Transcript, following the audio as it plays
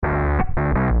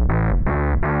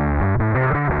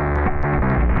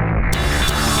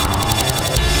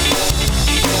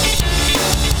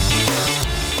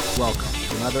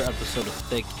episode of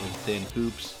Thik Thin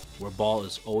Hoops, where ball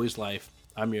is always life.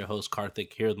 I'm your host,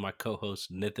 Karthik, here with my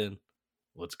co-host, Nithin.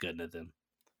 What's good, Nithin?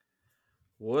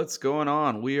 What's going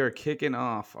on? We are kicking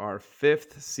off our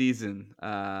 5th season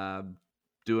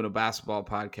doing a basketball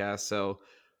podcast. So,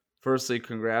 firstly,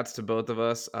 congrats to both of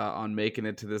us on making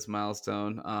it to this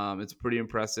milestone. It's pretty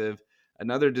impressive.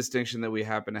 Another distinction that we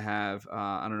happen to have,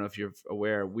 I don't know if you're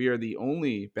aware, we are the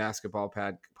only basketball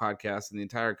podcast in the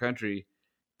entire country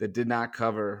that did not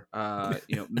cover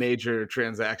major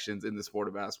transactions in the sport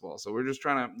of basketball. So we're just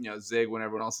trying to zig when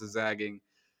everyone else is zagging.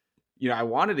 I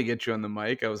wanted to get you on the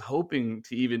mic. I was hoping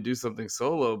to even do something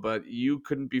solo, but you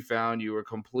couldn't be found. You were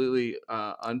completely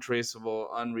untraceable,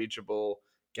 unreachable,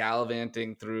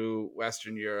 gallivanting through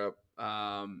Western Europe.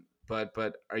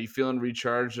 But are you feeling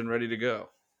recharged and ready to go?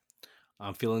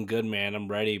 I'm feeling good, man. I'm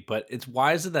ready. But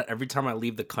why is it that every time I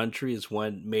leave the country is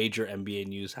when major NBA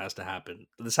news has to happen?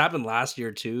 This happened last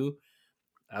year, too.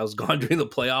 I was gone during the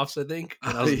playoffs, I think,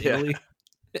 when I was in Italy.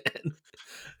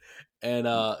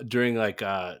 and during,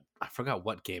 I forgot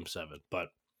what Game 7, but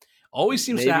always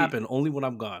seems to happen only when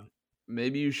I'm gone.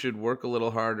 Maybe you should work a little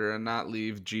harder and not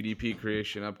leave GDP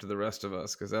creation up to the rest of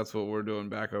us, because that's what we're doing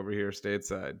back over here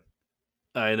stateside.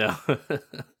 I know.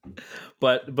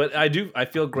 but I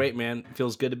feel great, man. It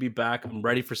feels good to be back. I'm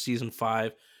ready for season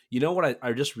 5. You know what?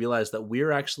 I just realized that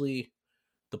we're actually,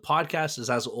 the podcast is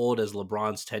as old as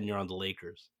LeBron's tenure on the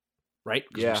Lakers, right?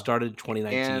 Because we started in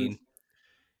 2019. And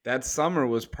that summer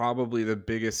was probably the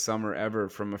biggest summer ever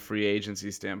from a free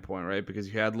agency standpoint, right?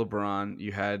 Because you had LeBron,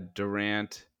 you had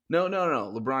Durant. No.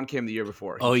 LeBron came the year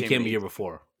before. He came the year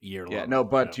before.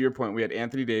 To your point, we had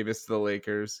Anthony Davis to the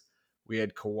Lakers. We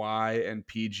had Kawhi and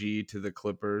PG to the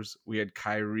Clippers. We had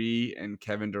Kyrie and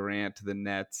Kevin Durant to the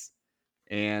Nets.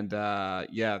 And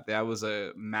that was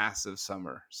a massive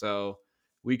summer. So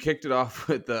we kicked it off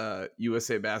with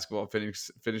USA Basketball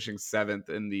finishing 7th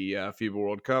in the FIBA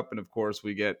World Cup. And, of course,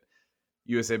 we get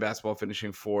USA Basketball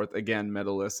finishing 4th, again,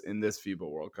 medalists in this FIBA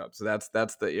World Cup. So that's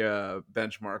the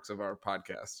benchmarks of our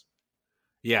podcast.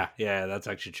 Yeah, that's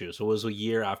actually true. So it was a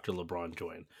year after LeBron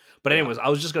joined. But anyways, I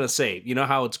was just going to say, you know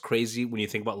how it's crazy when you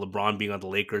think about LeBron being on the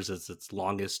Lakers? It's its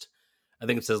longest, I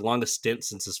think it's his longest stint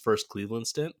since his first Cleveland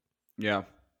stint. Yeah.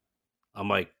 I'm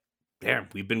like, damn,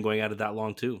 we've been going at it that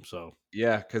long too. So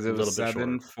yeah, because it was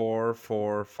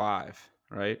 7-4-4-5,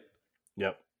 right?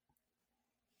 Yep.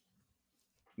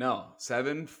 No,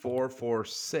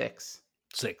 7-4-4-6.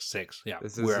 6. Yeah,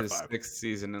 this is his 6th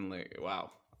season in league.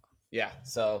 Wow. Yeah,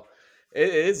 so it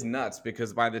is nuts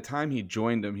because by the time he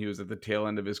joined him, he was at the tail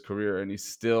end of his career, and he's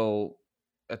still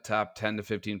a top 10 to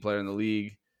 15 player in the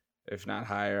league, if not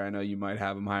higher. I know you might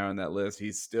have him higher on that list.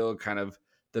 He's still kind of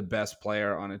the best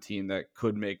player on a team that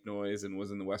could make noise and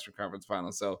was in the Western Conference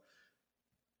Finals. So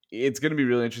it's going to be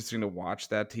really interesting to watch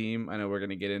that team. I know we're going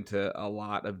to get into a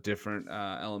lot of different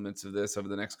elements of this over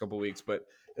the next couple of weeks, but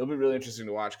it'll be really interesting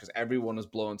to watch because everyone was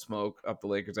blowing smoke up the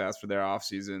Lakers' ass for their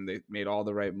offseason. They made all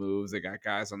the right moves. They got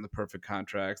guys on the perfect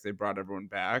contracts. They brought everyone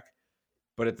back.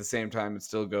 But at the same time, it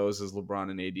still goes as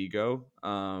LeBron and AD go.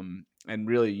 And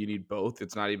really, you need both.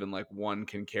 It's not even like one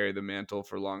can carry the mantle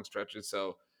for long stretches.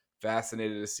 So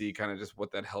fascinated to see kind of just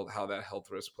how that health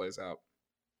risk plays out.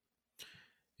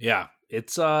 Yeah,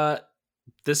 it's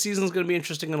this season is going to be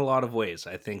interesting in a lot of ways.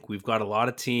 I think we've got a lot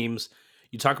of teams.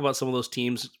 You talk about some of those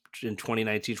teams in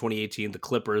 2019, 2018, the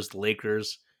Clippers, the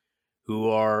Lakers, who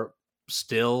are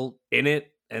still in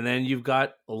it. And then you've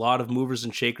got a lot of movers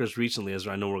and shakers recently, as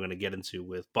I know we're going to get into,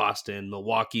 with Boston,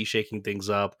 Milwaukee shaking things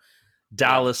up,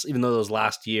 Dallas, even though it was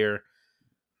last year.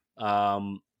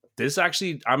 I'm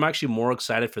actually more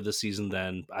excited for this season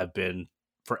than I've been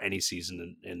for any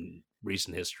season in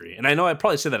recent history. And I know I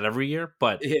probably say that every year,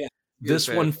 but this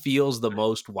one feels the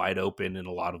most wide open in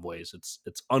a lot of ways.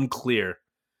 It's unclear.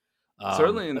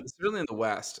 Certainly in the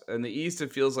West. In the East,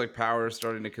 it feels like power is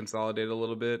starting to consolidate a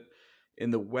little bit. In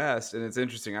the West, and it's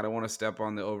interesting, I don't want to step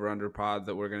on the over-under pod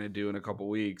that we're going to do in a couple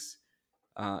weeks.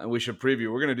 And we should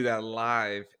preview. We're going to do that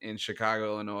live in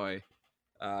Chicago, Illinois.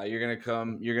 You're going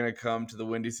to come to the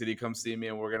Windy City, come see me,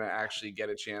 and we're going to actually get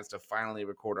a chance to finally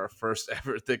record our first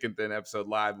ever Thik and Thin episode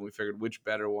live. And we figured which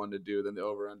better one to do than the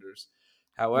over-unders.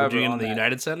 However, we're doing in the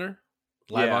United Center,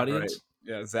 live audience. Right.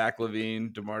 Yeah, Zach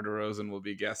LaVine, DeMar DeRozan will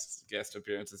be guest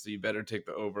appearances, so you better take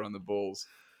the over on the Bulls.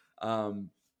 So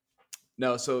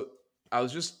I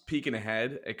was just peeking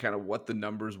ahead at kind of what the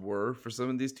numbers were for some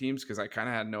of these teams because I kind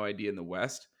of had no idea in the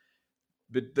West.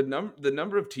 But the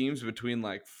number of teams between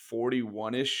like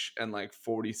 41-ish and like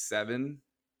 47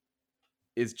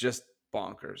 is just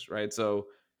bonkers, right? So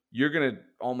you're going to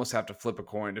almost have to flip a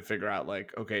coin to figure out,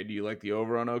 like, okay, do you like the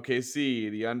over on OKC,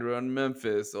 the under on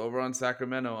Memphis, over on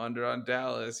Sacramento, under on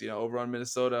Dallas, over on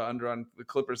Minnesota, under on the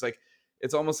Clippers? Like,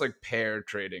 it's almost like pair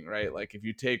trading, right? Like, if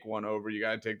you take one over, you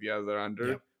got to take the other under,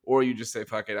 Yep. or you just say,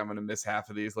 fuck it, I'm going to miss half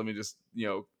of these. Let me just,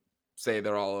 say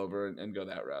they're all over and go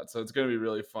that route. So it's going to be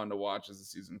really fun to watch as the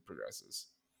season progresses.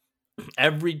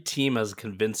 Every team has a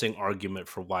convincing argument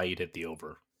for why you'd hit the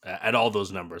over at all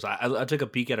those numbers. I took a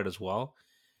peek at it as well,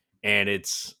 and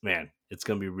it's going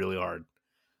to be really hard.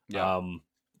 Yeah.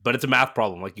 But it's a math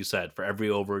problem, like you said. For every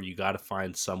over, you got to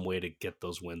find some way to get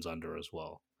those wins under as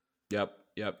well. Yep.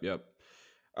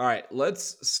 All right,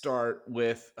 let's start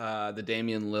with the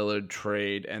Damian Lillard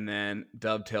trade and then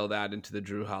dovetail that into the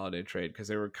Jrue Holiday trade, because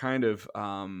they were kind of,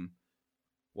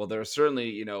 they're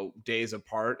certainly, days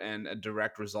apart and a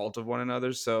direct result of one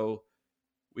another. So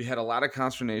we had a lot of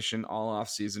consternation all off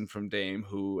season from Dame,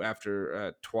 who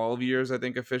after 12 years, I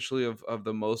think officially, of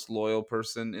the most loyal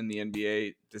person in the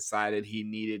NBA, decided he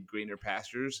needed greener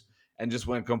pastures and just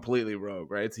went completely rogue,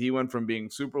 right? So he went from being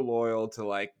super loyal to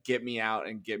like, get me out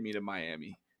and get me to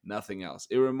Miami, nothing else.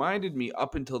 It reminded me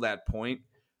up until that point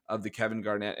of the Kevin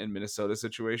Garnett and Minnesota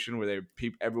situation where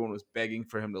everyone was begging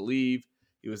for him to leave.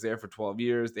 He was there for 12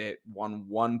 years. They had won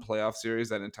one playoff series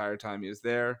that entire time he was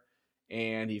there.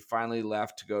 And he finally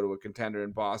left to go to a contender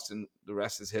in Boston. The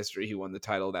rest is history. He won the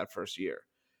title that first year.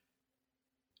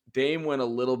 Dame went a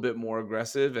little bit more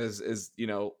aggressive, as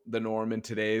the norm in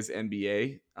today's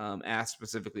NBA. Asked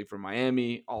specifically for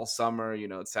Miami all summer.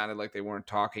 It sounded like they weren't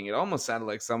talking. It almost sounded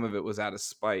like some of it was out of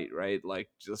spite, right? Like,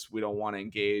 just, we don't want to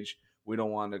engage. We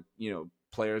don't want to,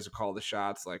 players to call the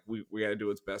shots. Like, we got to do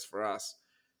what's best for us.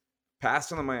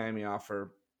 Passed on the Miami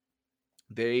offer.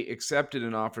 They accepted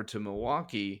an offer to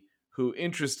Milwaukee, who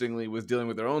interestingly was dealing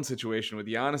with their own situation with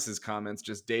Giannis's comments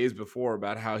just days before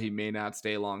about how he may not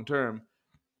stay long term.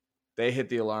 They hit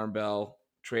the alarm bell,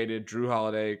 traded Jrue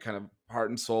Holiday, kind of heart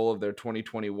and soul of their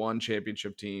 2021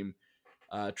 championship team,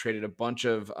 traded a bunch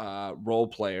of role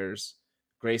players,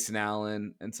 Grayson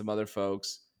Allen and some other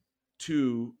folks,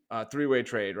 to a three-way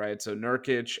trade, right? So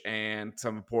Nurkic and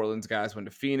some of Portland's guys went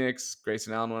to Phoenix.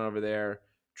 Grayson Allen went over there.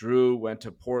 Jrue went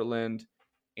to Portland,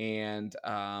 and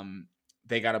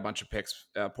they got a bunch of picks.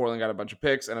 Portland got a bunch of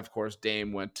picks, and of course,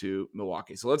 Dame went to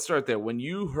Milwaukee. So let's start there. When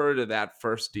you heard of that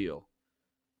first deal,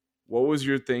 what was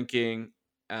your thinking?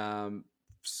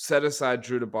 Set aside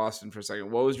Jrue to Boston for a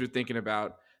second. What was your thinking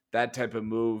about that type of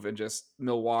move and just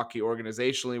Milwaukee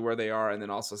organizationally, where they are, and then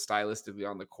also stylistically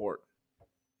on the court?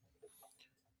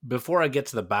 Before I get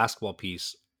to the basketball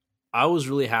piece, I was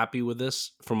really happy with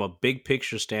this from a big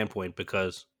picture standpoint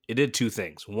because it did two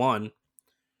things. One,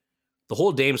 the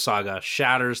whole Dame saga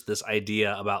shatters this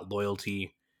idea about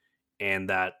loyalty and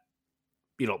that,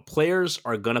 players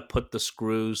are going to put the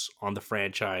screws on the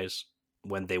franchise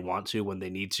when they want to, when they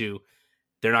need to.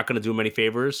 They're not going to do them any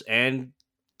favors, and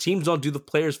teams don't do the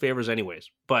players favors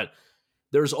anyways. But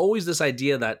there's always this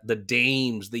idea that the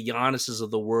Dames, the Giannis's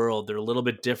of the world, they're a little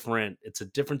bit different. It's a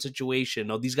different situation.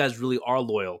 No, these guys really are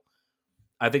loyal.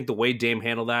 I think the way Dame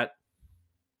handled that,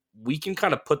 we can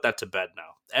kind of put that to bed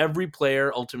now. Every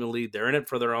player, ultimately, they're in it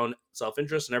for their own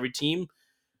self-interest, and every team,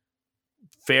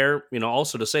 fair,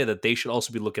 also to say that they should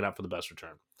also be looking out for the best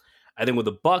return. I think with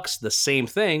the Bucks, the same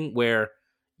thing, where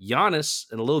Giannis,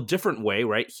 in a little different way,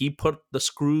 right? He put the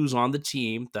screws on the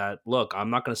team that, look,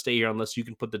 I'm not going to stay here unless you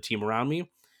can put the team around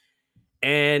me.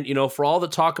 And, for all the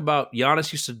talk about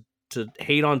Giannis used to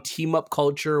hate on team up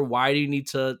culture, why do you need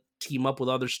to team up with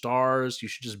other stars? You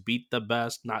should just beat the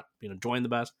best, not, join the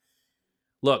best.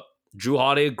 Look, Jrue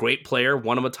Holiday, great player,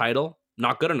 won him a title,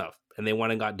 not good enough. And they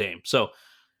went and got Dame. So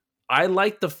I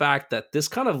like the fact that this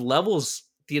kind of levels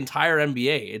the entire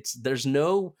NBA. There's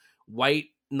no white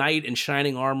knight in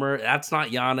shining armor. That's not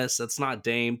Giannis. That's not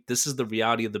Dame. This is the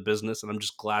reality of the business, and I'm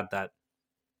just glad that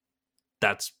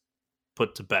that's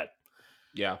put to bed.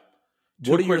 Yeah.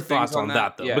 What are your thoughts on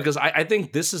that though? Yeah. Because I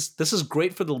think this is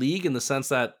great for the league in the sense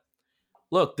that,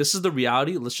 look, this is the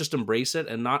reality. Let's just embrace it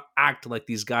and not act like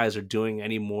these guys are doing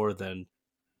any more than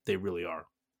they really are.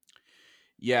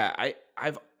 Yeah,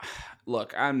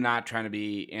 look, I'm not trying to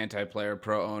be anti-player,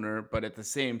 pro-owner, but at the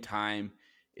same time,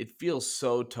 it feels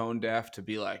so tone deaf to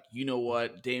be like, you know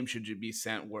what, Dame should be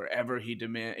sent wherever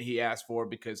he asked for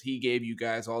because he gave you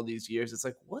guys all these years. It's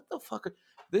like, what the fuck?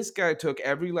 This guy took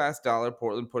every last dollar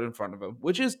Portland put in front of him,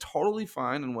 which is totally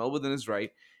fine and well within his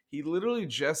right. He literally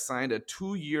just signed a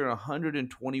 2-year,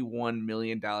 $121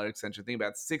 million extension. Think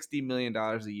about $60 million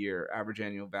a year average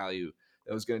annual value.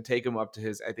 That was going to take him up to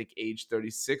his, I think, age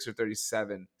 36 or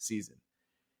 37 season.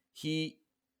 He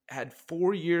had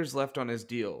 4 years left on his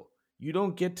deal. You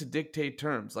don't get to dictate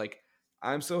terms. Like,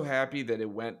 I'm so happy that it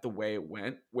went the way it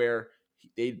went, where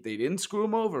they didn't screw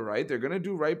him over, right? They're going to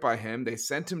do right by him. They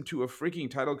sent him to a freaking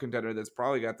title contender that's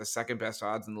probably got the second best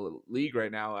odds in the league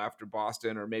right now after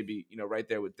Boston, or maybe, right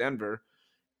there with Denver.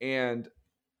 And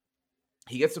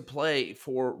he gets to play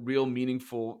for real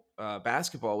meaningful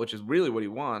basketball, which is really what he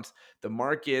wants. The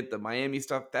market, the Miami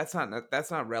stuff, that's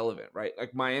not relevant, right?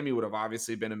 Like Miami would have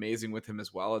obviously been amazing with him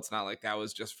as well. It's not like that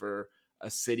was just for a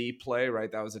city play,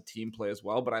 right? That was a team play as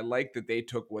well. But I like that they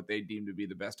took what they deemed to be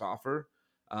the best offer.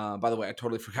 By the way, I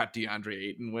totally forgot DeAndre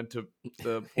Ayton went to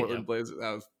the Yeah. Portland Blazers.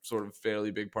 That was sort of a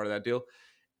fairly big part of that deal.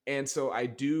 And so I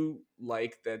do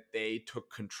like that they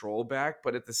took control back,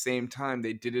 but at the same time,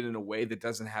 they did it in a way that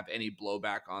doesn't have any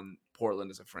blowback on Portland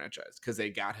as a franchise because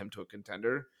they got him to a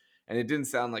contender. And it didn't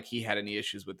sound like he had any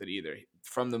issues with it either.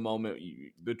 From the moment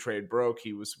the trade broke,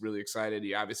 he was really excited.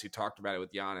 He obviously talked about it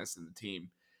with Giannis and the team.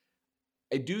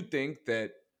 I do think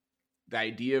that the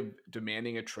idea of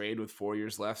demanding a trade with 4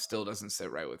 years left still doesn't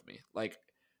sit right with me. Like,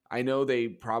 I know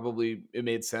it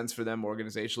made sense for them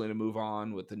organizationally to move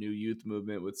on with the new youth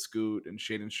movement with Scoot and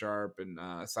Shaden Sharp and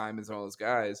Simons and all those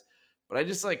guys. But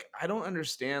I don't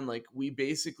understand. Like, we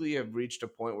basically have reached a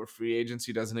point where free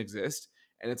agency doesn't exist,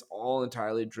 and it's all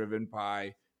entirely driven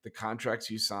by the contracts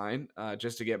you sign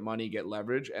just to get money, get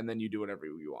leverage, and then you do whatever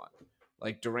you want.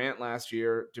 Like Durant last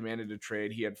year demanded a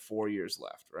trade. He had 4 years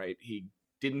left, right? He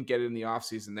didn't get it in the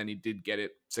offseason, then he did get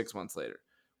it 6 months later.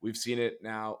 We've seen it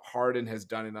now. Harden has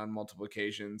done it on multiple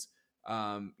occasions.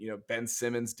 Ben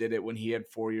Simmons did it when he had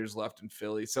 4 years left in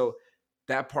Philly. So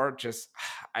that part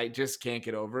I just can't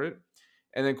get over it.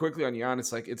 And then quickly on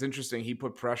Giannis, like it's interesting. He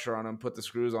put pressure on him, put the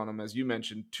screws on him, as you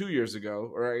mentioned 2 years ago,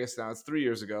 or I guess now it's 3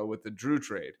 years ago with the Jrue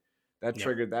trade. That Yep.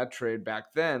 triggered that trade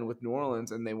back then with New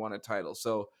Orleans, and they won a title.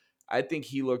 So I think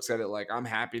he looks at it like I'm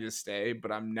happy to stay,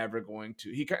 but I'm never going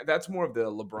to. That's more of the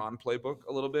LeBron playbook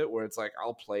a little bit, where it's like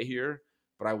I'll play here,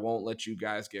 but I won't let you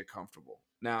guys get comfortable.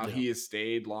 Now Yeah. he has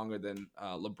stayed longer than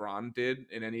LeBron did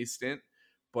in any stint,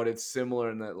 but it's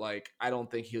similar in that like I don't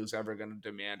think he was ever going to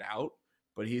demand out,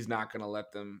 but he's not going to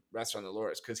let them rest on the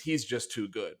laurels because he's just too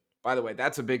good. By the way,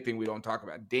 that's a big thing we don't talk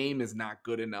about. Dame is not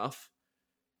good enough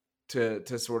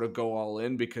to sort of go all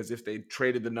in because if they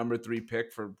traded the number 3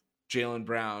 pick for Jaylen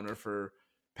Brown or for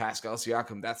Pascal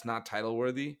Siakam, that's not title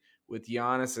worthy. With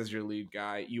Giannis as your lead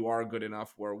guy, you are good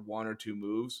enough where 1 or 2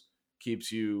 moves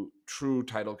keeps you true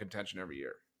title contention every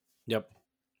year. Yep.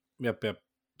 Yep.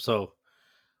 So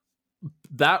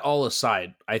that all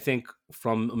aside, I think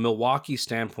from a Milwaukee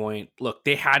standpoint, look,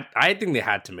 I think they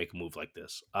had to make a move like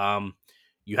this.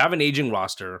 You have an aging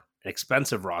roster, an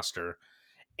expensive roster,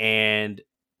 and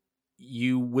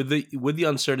you with the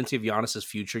uncertainty of Giannis's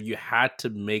future, you had to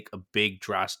make a big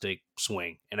drastic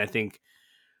swing. And I think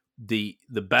the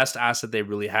best asset they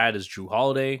really had is Jrue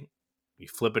Holiday. You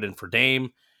flip it in for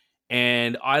Dame.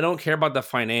 And I don't care about the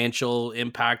financial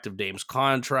impact of Dame's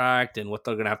contract and what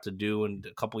they're going to have to do in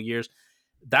a couple of years.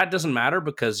 That doesn't matter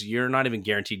because you're not even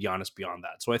guaranteed Giannis beyond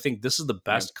that. So I think this is the Yeah.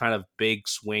 best kind of big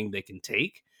swing they can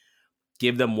take.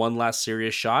 Give them one last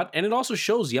serious shot. And it also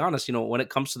shows Giannis, when it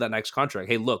comes to that next contract,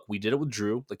 hey, look, we did it with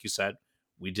Jrue, like you said.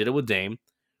 We did it with Dame.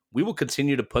 We will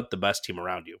continue to put the best team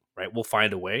around you, right? We'll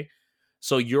find a way.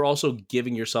 So you're also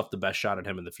giving yourself the best shot at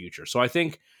him in the future. So I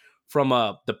think from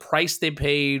the price they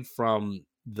paid, from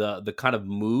the kind of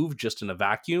move just in a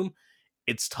vacuum,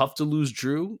 it's tough to lose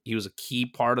Jrue. He was a key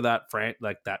part of that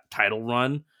that title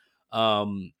run.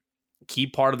 Key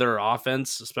part of their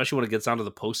offense, especially when it gets down to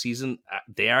the postseason.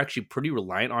 They are actually pretty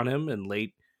reliant on him in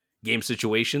late game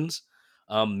situations.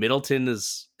 Middleton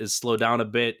is slowed down a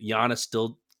bit. Giannis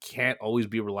still can't always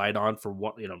be relied on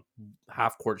for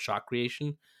half court shot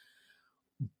creation.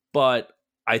 But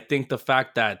I think the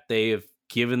fact that they have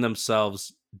given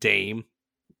themselves Dame,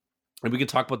 and we can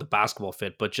talk about the basketball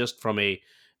fit, but just from a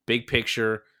big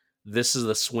picture, this is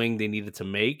the swing they needed to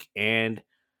make. And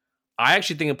I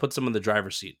actually think it puts them in the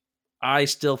driver's seat. I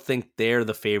still think they're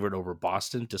the favorite over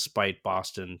Boston, despite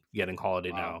Boston getting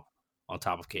Holiday now on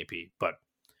top of KP. But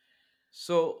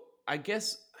so I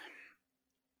guess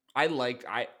I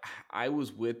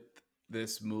was with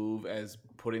this move as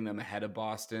putting them ahead of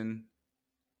Boston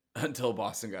until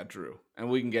Boston got Jrue, and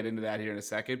we can get into that here in a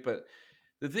second. But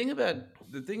the thing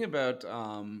about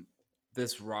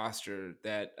this roster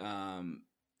that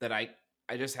I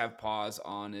just have pause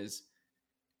on is,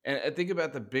 and I think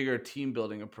about the bigger team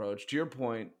building approach. To your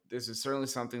point, this is certainly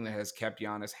something that has kept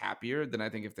Giannis happier than I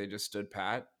think if they just stood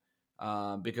pat.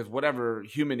 Because whatever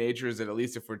human nature is, that at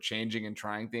least if we're changing and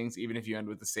trying things, even if you end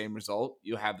with the same result,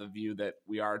 you have the view that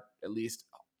we are at least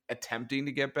attempting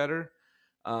to get better.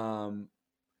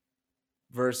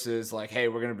 versus like, hey,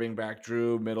 we're going to bring back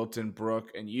Jrue, Middleton,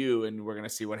 Brook, and you, and we're going to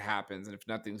see what happens. And if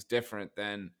nothing's different,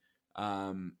 then,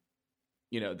 then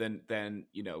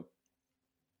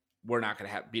we're not going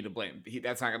to be to blame.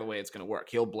 That's not the way it's going to work.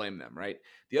 He'll blame them, right?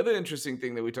 The other interesting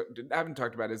thing that we haven't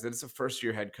talked about is that it's a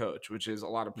first-year head coach, which is a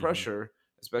lot of pressure,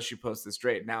 especially post this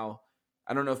trade. Now,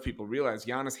 I don't know if people realize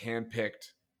Giannis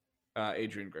handpicked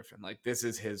Adrian Griffin. Like, this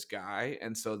is his guy,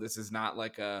 and so this is not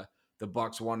like the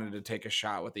Bucks wanted to take a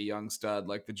shot with a young stud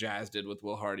like the Jazz did with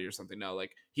Will Hardy or something. No,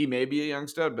 like, he may be a young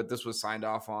stud, but this was signed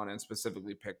off on and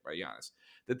specifically picked by Giannis.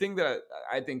 The thing that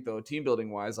I think, though, team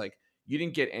building wise, like, you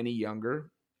didn't get any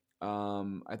younger.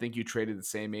 I think you traded the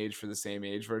same age for the same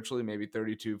age virtually, maybe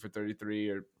 32 for 33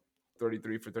 or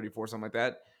 33 for 34, something like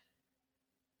that.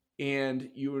 And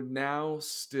you are now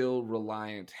still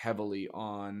reliant heavily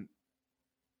on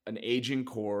an aging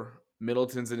core.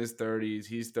 Middleton's in his 30s.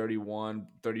 He's 31,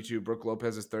 32. Brook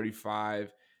Lopez is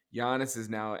 35. Giannis is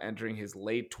now entering his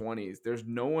late 20s. There's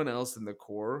no one else in the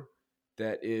core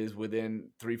that is within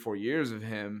 3-4 years of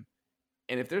him.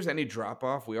 And if there's any drop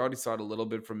off, we already saw it a little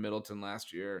bit from Middleton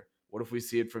last year. What if we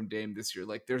see it from Dame this year?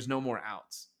 Like, there's no more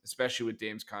outs, especially with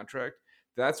Dame's contract.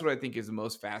 That's what I think is the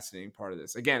most fascinating part of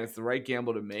this. Again, it's the right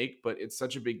gamble to make, but it's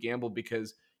such a big gamble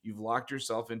because you've locked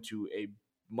yourself into a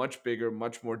much bigger,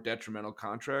 much more detrimental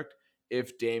contract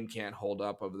if Dame can't hold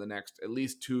up over the next at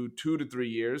least two to 3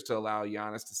 years to allow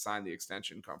Giannis to sign the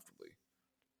extension comfortably.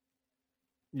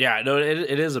 Yeah, no,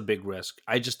 it is a big risk.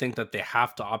 I just think that they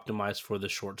have to optimize for the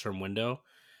short-term window.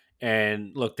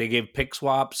 And look, they gave pick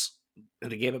swaps and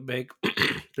they gave it big.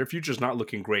 Their future's not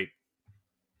looking great.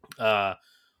 But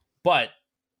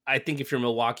I think if you're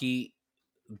Milwaukee,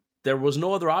 there's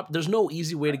no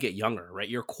easy way to get younger, right?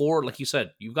 Your core, like you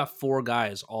said, you've got 4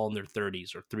 guys all in their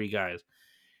 30s or 3 guys.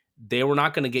 They were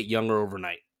not going to get younger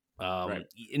overnight. Right.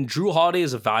 And Jrue Holiday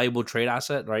is a valuable trade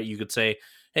asset, right? You could say,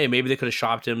 hey, maybe they could have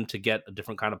shopped him to get a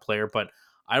different kind of player, but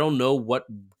I don't know what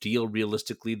deal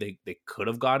realistically they could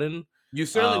have gotten. You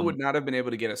certainly would not have been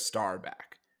able to get a star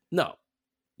back. No.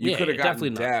 You could have gotten definitely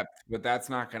depth, but that's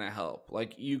not going to help.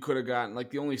 Like, you could have gotten,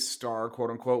 like, the only star, quote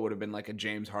unquote, would have been like a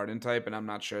James Harden type, and I'm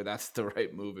not sure that's the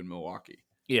right move in Milwaukee.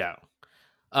 Yeah.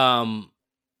 And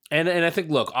I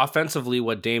think, look, offensively,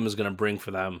 what Dame is going to bring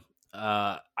for them,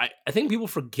 I think people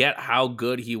forget how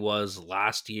good he was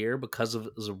last year because it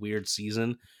was a weird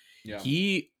season. Yeah.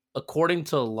 He, according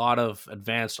to a lot of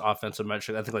advanced offensive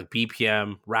metrics, I think like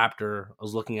BPM, Raptor, I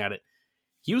was looking at it,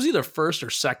 he was either first or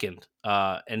second.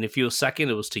 And if he was second,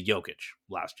 it was to Jokic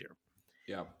last year.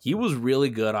 Yeah. He was really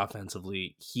good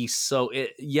offensively.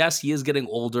 Yes, he is getting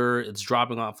older. It's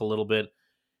dropping off a little bit.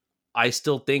 I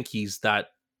still think he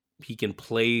can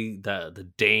play the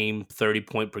Dame 30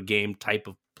 point per game type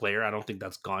of player. I don't think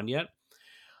that's gone yet.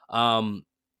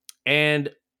 And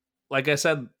like I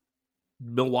said,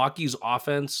 Milwaukee's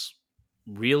offense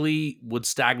really would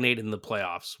stagnate in the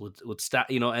playoffs.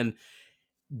 And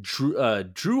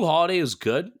Jrue Holiday is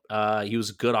good. He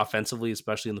was good offensively,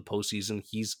 especially in the postseason.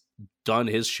 He's done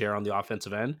his share on the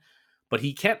offensive end, but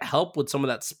he can't help with some of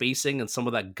that spacing and some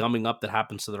of that gumming up that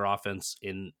happens to their offense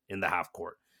in the half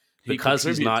court because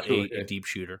he's not a deep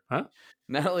shooter. Huh?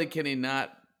 Not only can he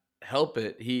not help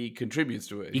it, he contributes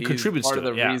to it. He contributes part to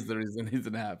of it, the reason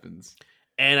it happens.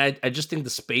 And I just think the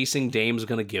spacing Dame's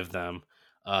going to give them,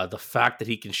 the fact that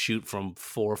he can shoot from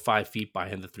 4 or 5 feet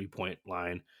behind the 3-point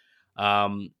line.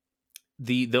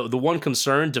 The one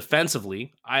concern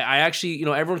defensively, I actually,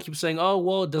 everyone keeps saying, oh,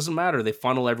 well, it doesn't matter. They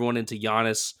funnel everyone into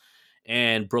Giannis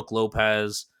and Brook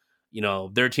Lopez.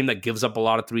 They're a team that gives up a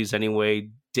lot of threes anyway.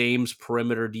 Dame's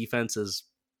perimeter defense is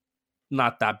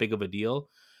not that big of a deal.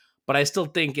 But I still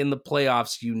think in the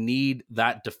playoffs, you need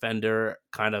that defender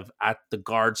kind of at the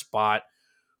guard spot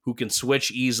who can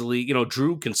switch easily.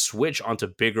 Jrue can switch onto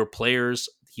bigger players.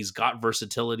 He's got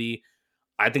versatility.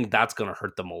 I think that's going to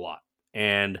hurt them a lot.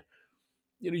 And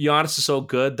Giannis is so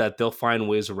good that they'll find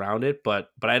ways around it. But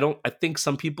I think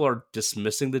some people are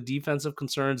dismissing the defensive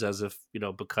concerns as if,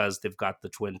 because they've got the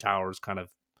Twin Towers kind of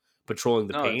patrolling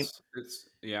the paint.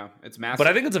 It's massive. But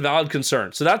I think it's a valid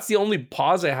concern. So that's the only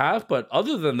pause I have. But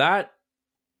other than that,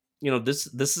 this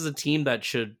is a team that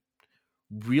should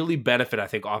really benefit, I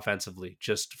think, offensively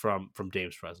just from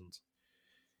Dame's presence.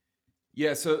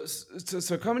 Yeah, so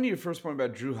coming to your first point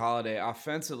about Jrue Holiday,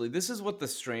 offensively, this is what the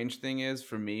strange thing is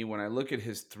for me when I look at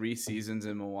his 3 seasons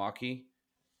in Milwaukee,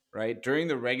 right? During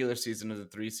the regular season of the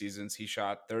 3 seasons, he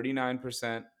shot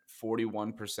 39%,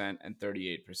 41%, and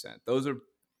 38%. Those are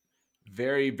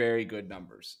very, very good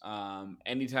numbers.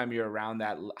 Anytime you're around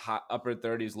that upper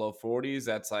 30s, low 40s,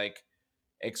 that's like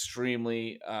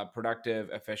extremely productive,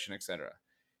 efficient, etc.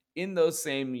 In those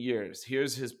same years,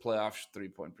 here's his playoff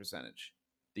 3-point percentage.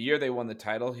 The year they won the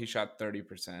title, he shot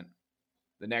 30%.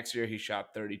 The next year, he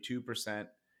shot 32%.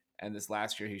 And this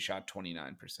last year, he shot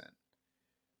 29%.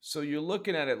 So you're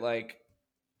looking at it like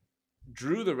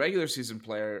Jrue, the regular season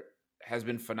player, has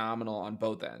been phenomenal on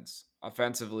both ends.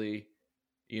 Offensively,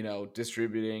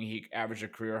 distributing. He averaged a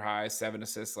career high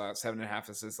 7.5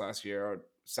 assists last year, or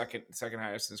second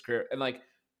highest in his career. And like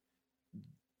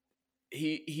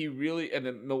he really, and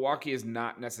then Milwaukee has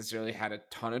not necessarily had a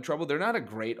ton of trouble. They're not a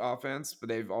great offense, but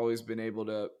they've always been able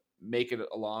to make it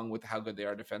along with how good they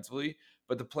are defensively.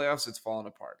 But the playoffs, it's fallen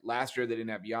apart. Last year they didn't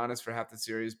have Giannis for half the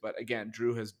series, but again,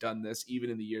 Jrue has done this even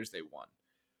in the years they won.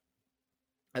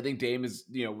 I think Dame is,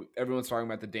 everyone's talking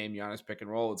about the Dame Giannis pick and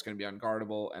roll. It's going to be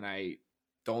unguardable, and I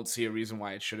don't see a reason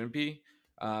why it shouldn't be.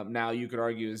 Now, you could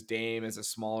argue, is Dame as a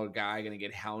smaller guy going to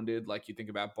get hounded? Like you think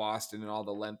about Boston and all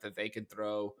the length that they can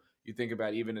throw. You think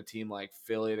about even a team like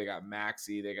Philly. They got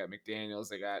Maxey, they got McDaniels,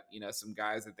 they got some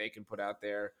guys that they can put out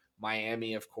there.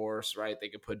 Miami, of course, right? They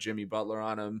could put Jimmy Butler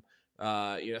on them.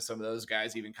 Some of those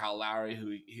guys, even Kyle Lowry,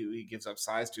 who he gives up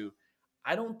size to.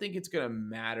 I don't think it's going to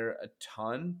matter a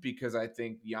ton because I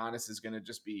think Giannis is going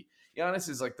to Giannis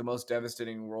is like the most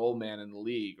devastating role man in the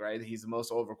league, right? He's the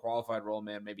most overqualified role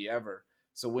man maybe ever.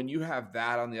 So when you have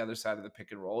that on the other side of the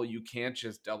pick and roll, you can't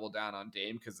just double down on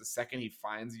Dame because the second he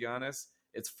finds Giannis,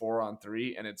 it's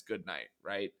 4-on-3 and it's good night,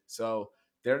 right? So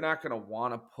they're not going to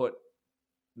want to put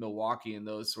Milwaukee in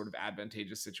those sort of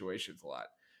advantageous situations a lot.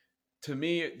 To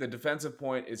me, the defensive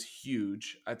point is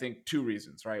huge. I think two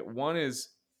reasons, right? One is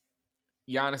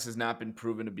Giannis has not been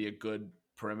proven to be a good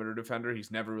perimeter defender.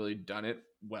 He's never really done it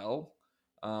well.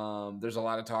 There's a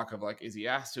lot of talk of like, is he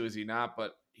asked to, is he not?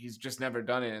 But he's just never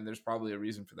done it, and there's probably a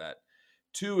reason for that.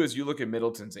 Two is you look at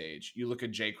Middleton's age. You look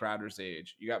at Jay Crowder's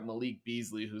age. You got Malik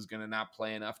Beasley, who's going to not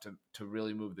play enough to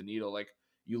really move the needle. Like,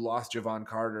 you lost Javon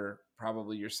Carter,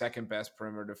 probably your second best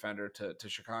perimeter defender to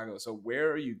Chicago. So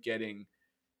where are you getting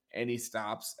any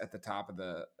stops at the top of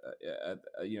the,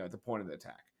 at the point of the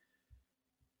attack?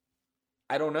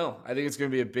 I don't know. I think it's going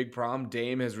to be a big problem.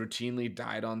 Dame has routinely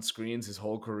died on screens his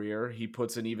whole career. He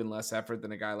puts in even less effort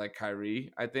than a guy like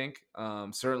Kyrie, I think.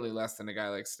 Certainly less than a guy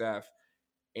like Steph.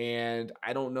 And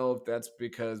I don't know if that's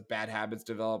because bad habits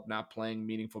develop not playing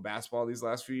meaningful basketball these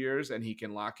last few years and he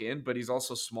can lock in, but he's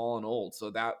also small and old.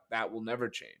 So that will never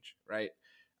change, right?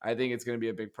 I think it's going to be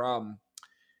a big problem.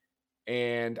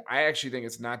 And I actually think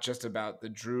it's not just about the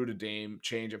Jrue to Dame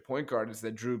change at point guard. It's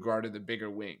that Jrue guarded the bigger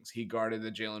wings. He guarded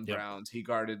the Jaylen Browns. He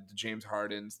guarded the James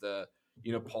Hardens, the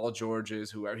Paul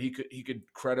Georges, whoever. He could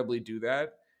credibly do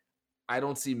that. I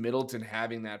don't see Middleton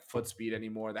having that foot speed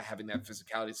anymore, having that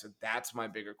physicality. So that's my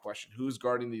bigger question. Who's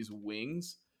guarding these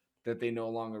wings that they no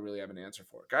longer really have an answer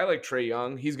for? A guy like Trae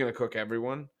Young, he's going to cook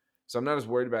everyone. So I'm not as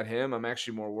worried about him. I'm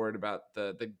actually more worried about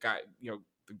the guy,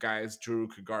 the guys Jrue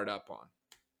could guard up on.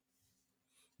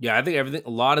 Yeah, I think a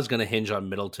lot is going to hinge on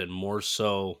Middleton more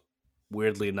so,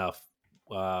 weirdly enough,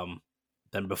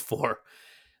 than before,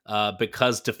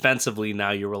 because defensively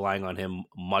now you're relying on him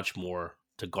much more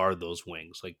to guard those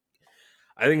wings. Like,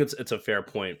 I think it's a fair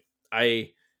point.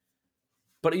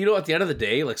 But at the end of the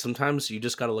day, like sometimes you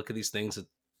just got to look at these things.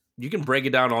 You can break it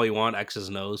down all you want, X's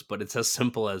and O's, but it's as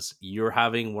simple as you're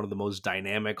having one of the most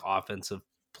dynamic offensive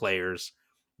players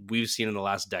we've seen in the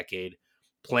last decade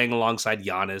playing alongside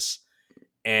Giannis.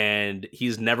 And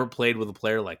he's never played with a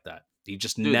player like that. He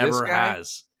just never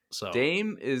has. So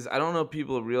Dame is, I don't know if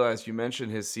people realize, you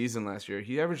mentioned his season last year.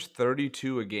 He averaged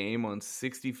 32 a game on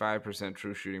 65%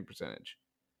 true shooting percentage.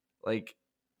 Like,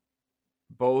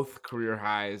 both career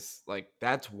highs. Like,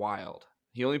 that's wild.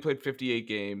 He only played 58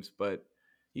 games, but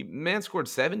man scored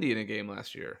 70 in a game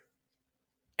last year.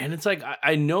 And it's like,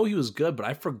 I know he was good, but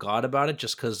I forgot about it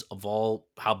just because of all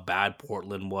how bad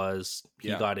Portland was. He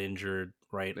got injured,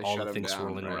 right? All the things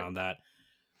swirling around that.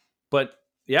 But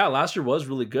yeah, last year was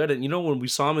really good. And when we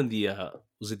saw him in the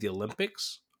was it the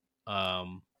Olympics?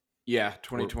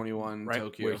 2021 right,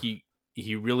 Tokyo. where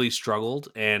he really struggled.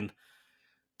 And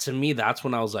to me, that's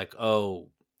when I was like, oh,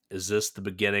 is this the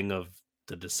beginning of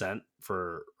the descent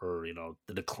or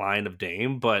the decline of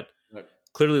Dame? But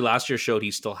clearly last year showed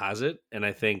he still has it. And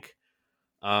I think,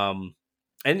 and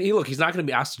he's not going to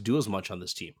be asked to do as much on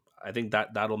this team. I think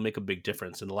that'll make a big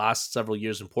difference. In the last several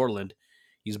years in Portland,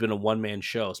 he's been a one-man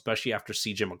show, especially after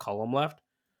CJ McCollum left.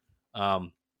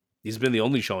 He's been the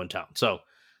only show in town. So,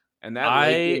 and that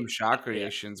late game shot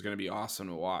creation is going to be awesome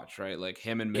to watch, right? Like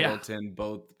him and Middleton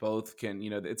both can,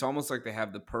 it's almost like they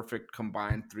have the perfect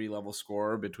combined 3-level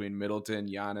scorer between Middleton,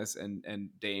 Giannis, and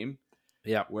Dame.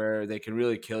 Yeah, where they can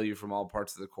really kill you from all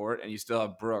parts of the court. And you still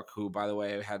have Brooke, who, by the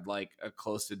way, had like a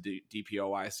close to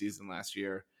DPOY season last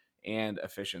year and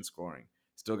efficient scoring.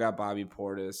 Still got Bobby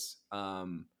Portis.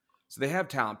 So they have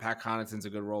talent. Pat Connaughton's a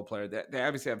good role player. They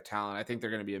obviously have talent. I think they're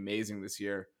going to be amazing this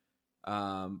year.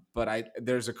 But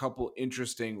there's a couple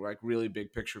interesting, like really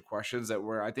big picture questions that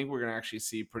I think we're going to actually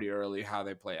see pretty early how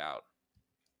they play out.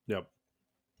 Yep.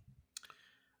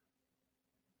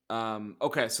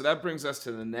 Okay, so that brings us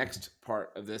to the next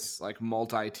part of this like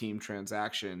multi-team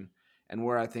transaction, and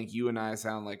where I think you and I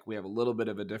sound like we have a little bit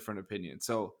of a different opinion.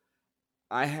 So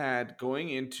I had going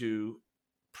into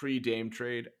pre-Dame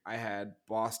trade, I had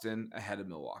Boston ahead of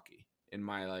Milwaukee in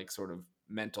my like sort of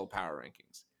mental power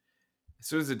rankings. As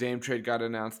soon as the Dame trade got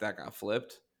announced, that got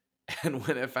flipped. And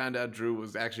when I found out Jrue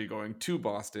was actually going to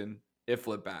Boston, it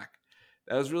flipped back.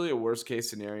 That was really a worst case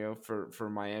scenario for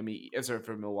Miami,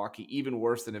 for Milwaukee, even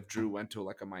worse than if Jrue went to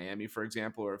like a Miami, for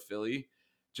example, or a Philly,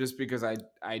 just because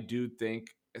I do think,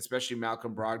 especially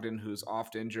Malcolm Brogdon, who's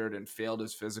oft injured and failed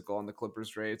his physical on the Clippers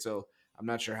trade. So I'm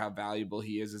not sure how valuable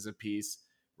he is as a piece.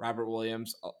 Robert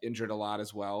Williams injured a lot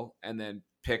as well, and then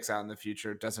picks out in the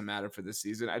future. It doesn't matter for this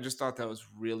season. I just thought that was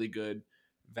really good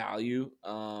value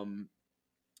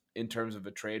in terms of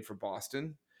a trade for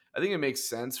Boston. I think it makes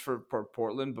sense for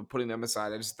Portland, but putting them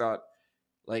aside, I just thought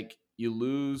like you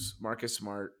lose Marcus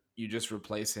Smart, you just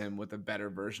replace him with a better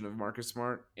version of Marcus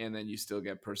Smart, and then you still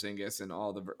get Porzingis and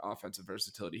all the offensive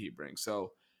versatility he brings.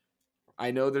 So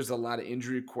I know there's a lot of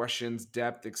injury questions,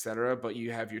 depth, etc., but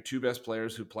you have your two best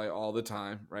players who play all the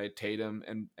time, right? Tatum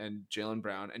and Jaylen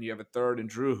Brown, and you have a third in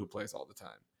Jrue who plays all the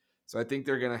time. So I think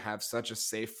they're going to have such a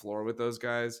safe floor with those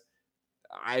guys.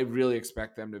 I really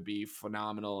expect them to be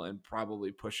phenomenal and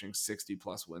probably pushing 60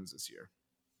 plus wins this year.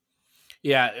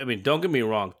 Yeah, I mean, don't get me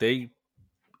wrong.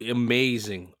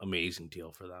 Amazing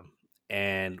deal for them.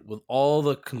 And with all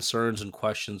the concerns and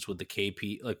questions with the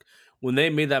KP, like when they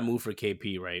made that move for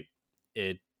KP, right?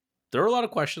 There are a lot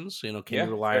of questions. You know, can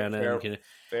you rely on it?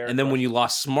 And then when you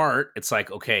lost Smart, it's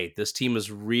like, okay, this team is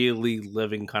really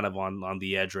living kind of on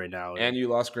the edge right now. And you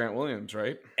lost Grant Williams,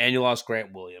 right? And you lost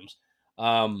Grant Williams.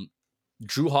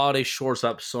 Jrue Holiday shores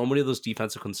up so many of those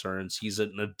defensive concerns. He's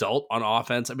an adult on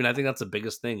offense. I mean, I think that's the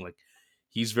biggest thing. Like,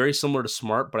 he's very similar to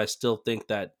Smart, but I still think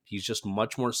that he's just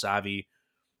much more savvy,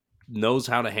 knows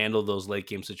how to handle those late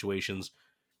game situations.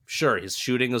 Sure, his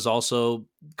shooting is also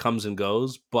comes and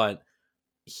goes, but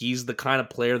he's the kind of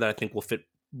player that I think will fit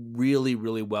really,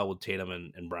 really well with Tatum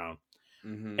and Brown.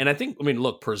 Mm-hmm. And I think, I mean,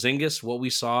 look, Porzingis, what we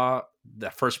saw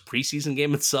that first preseason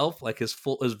game itself, like his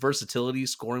versatility,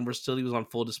 scoring versatility was on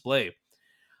full display.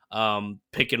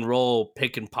 Pick and roll,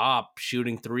 pick and pop,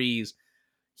 shooting threes.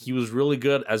 He was really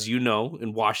good, as you know,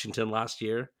 in Washington last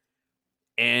year.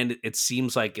 And it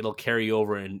seems like it'll carry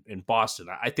over in Boston.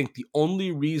 I think the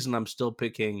only reason I'm still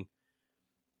picking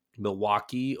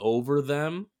Milwaukee over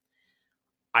them,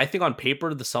 I think on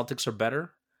paper, the Celtics are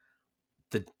better.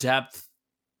 The depth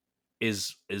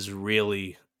is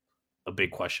really a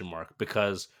big question mark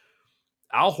because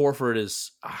Al Horford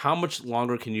is, how much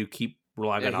longer can you keep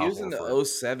relying on Al Horford? He was in the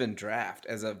 07 draft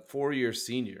as a 4-year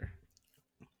senior.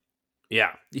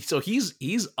 Yeah. So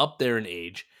he's up there in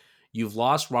age. You've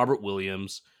lost Robert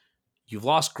Williams. You've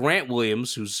lost Grant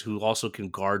Williams, who also can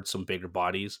guard some bigger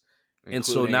bodies. And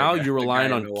so now you're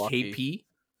relying on KP.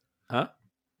 Huh?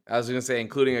 I was going to say,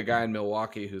 including a guy in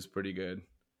Milwaukee who's pretty good.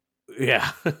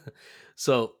 Yeah.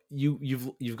 So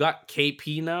you've got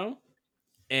KP now,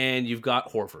 and you've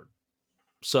got Horford.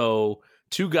 So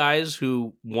two guys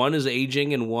who, one is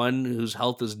aging and one whose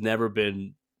health has never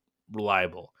been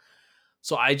reliable.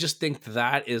 So I just think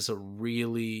that is a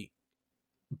really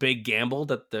big gamble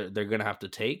that they're going to have to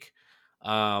take.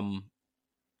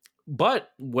 But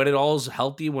when it all is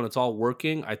healthy, when it's all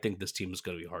working, I think this team is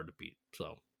going to be hard to beat.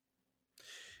 So,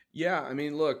 yeah, I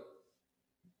mean, look,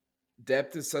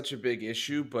 depth is such a big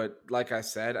issue, but like I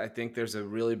said, I think there's a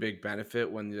really big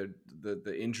benefit when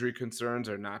the injury concerns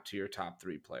are not to your top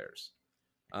three players.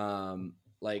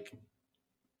 Like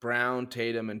Brown,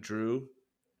 Tatum, and Jrue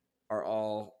are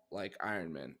all like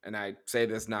Iron Men. And I say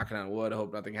this knocking on wood. I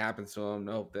hope nothing happens to them.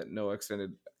 I hope that no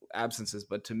extended absences.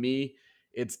 But to me,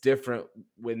 it's different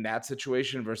when that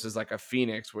situation versus like a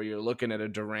Phoenix where you're looking at a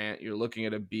Durant, you're looking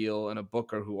at a Beal and a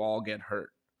Booker who all get hurt,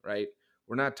 right?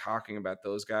 We're not talking about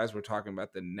those guys. We're talking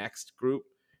about the next group.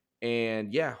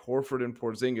 And yeah, Horford and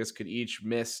Porzingis could each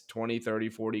miss 20, 30,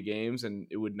 40 games, and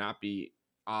it would not be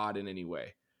odd in any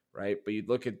way, right? But you'd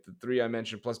look at the three I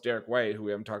mentioned, plus Derek White, who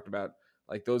we haven't talked about,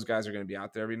 like those guys are going to be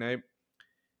out there every night.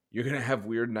 You're going to have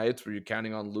weird nights where you're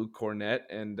counting on Luke Cornett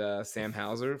and Sam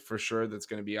Hauser for sure. That's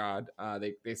going to be odd.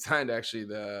 They signed actually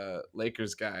the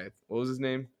Lakers guy. What was his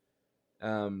name?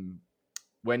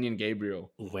 Wenyen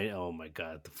Gabriel. Oh my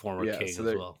God, the former king so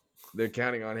as well. They're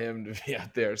counting on him to be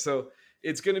out there. So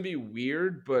it's going to be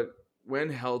weird, but when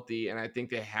healthy, and I think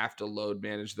they have to load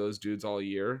manage those dudes all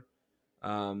year,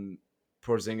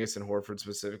 Porzingis and Horford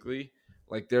specifically,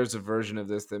 like there's a version of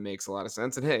this that makes a lot of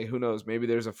sense. And hey, who knows? Maybe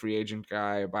there's a free agent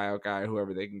guy, a buyout guy,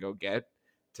 whoever they can go get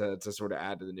to sort of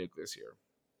add to the nucleus here.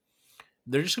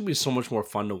 They're just gonna be so much more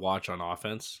fun to watch on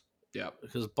offense. Yeah.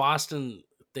 Because Boston,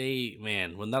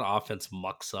 when that offense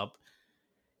mucks up,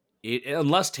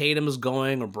 unless Tatum is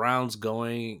going or Brown's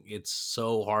going, it's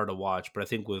so hard to watch. But I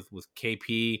think with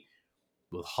KP,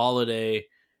 with Holiday,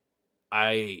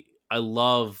 I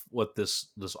love what this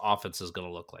offense is going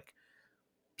to look like.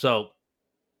 So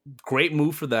great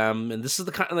move for them, and this is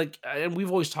the kind of and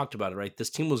we've always talked about it, right? This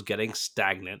team was getting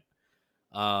stagnant.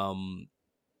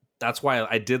 That's why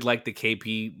I did like the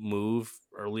KP move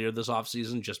earlier this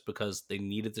offseason, just because they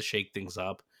needed to shake things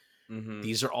up. Mm-hmm.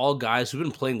 These are all guys who've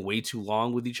been playing way too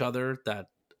long with each other that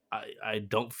I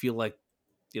don't feel like,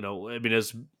 I mean,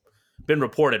 it's been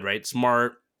reported, right?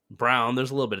 Smart, Brown,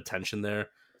 there's a little bit of tension there.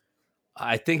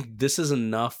 I think this is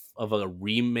enough of a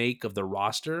remake of the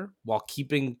roster while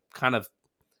keeping kind of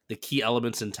the key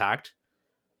elements intact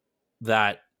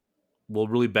that will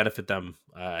really benefit them,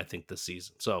 I think, this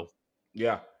season. So,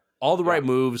 yeah, all the right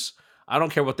moves. I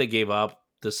don't care what they gave up.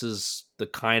 This is the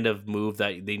kind of move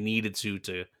that they needed to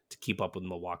keep up with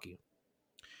Milwaukee.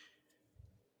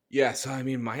 Yeah, so I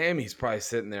mean, Miami's probably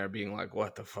sitting there being like,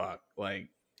 "What the fuck?" Like,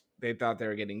 they thought they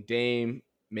were getting Dame.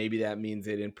 Maybe that means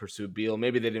they didn't pursue Beal.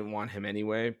 Maybe they didn't want him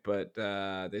anyway. But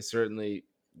they certainly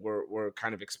were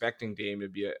kind of expecting Dame to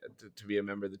be a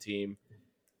member of the team.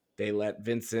 They let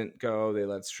Vincent go. They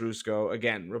let Strus go.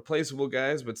 Again, replaceable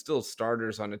guys, but still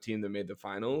starters on a team that made the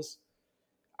finals.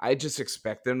 I just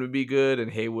expect them to be good,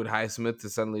 and Haywood Highsmith to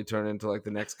suddenly turn into like the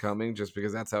next coming, just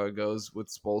because that's how it goes with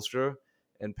Spoelstra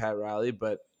and Pat Riley.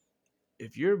 But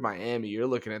if you're Miami, you're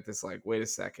looking at this like, wait a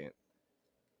second.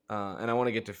 And I want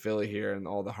to get to Philly here and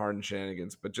all the Harden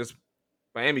shenanigans, but just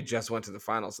Miami just went to the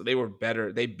finals, so they were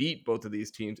better. They beat both of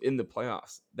these teams in the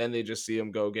playoffs. Then they just see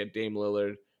them go get Dame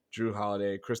Lillard, Jrue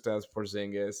Holiday, Kristaps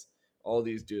Porzingis, all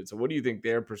these dudes. So what do you think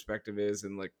their perspective is,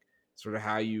 and like sort of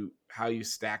how you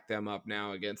stack them up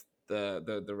now against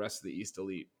the rest of the East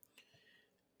elite?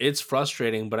 It's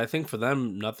frustrating, but I think for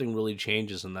them, nothing really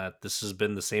changes in that this has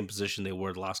been the same position they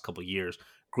were the last couple of years.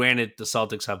 Granted, the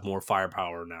Celtics have more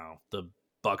firepower now. The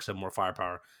Bucks have more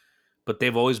firepower, but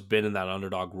they've always been in that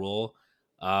underdog role.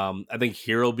 I think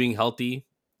Hero being healthy,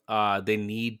 they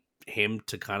need him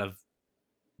to kind of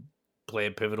play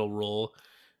a pivotal role.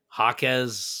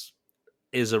 Jaquez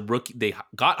is a rookie. They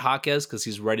got Jaquez because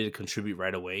he's ready to contribute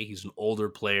right away. He's an older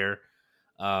player.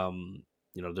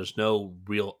 There's no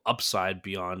real upside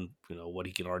beyond, what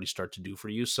he can already start to do for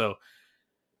you. So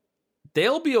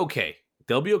they'll be okay.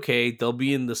 They'll be okay. They'll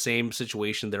be in the same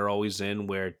situation they're always in,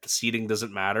 where the seeding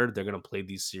doesn't matter. They're going to play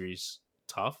these series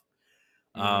tough.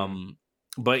 Mm-hmm.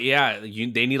 But yeah,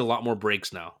 they need a lot more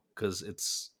breaks now,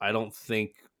 because I don't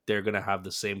think they're going to have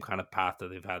the same kind of path that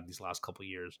they've had these last couple of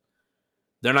years.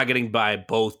 They're not getting by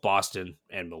both Boston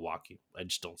and Milwaukee. I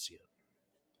just don't see it.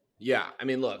 Yeah, I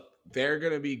mean, look, they're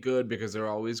going to be good because they're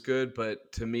always good,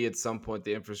 but to me, at some point,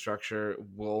 the infrastructure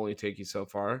will only take you so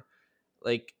far.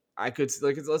 Like, I could,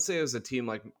 like, let's say it was a team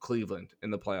like Cleveland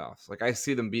in the playoffs. Like, I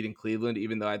see them beating Cleveland,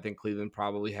 even though I think Cleveland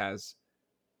probably has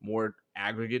more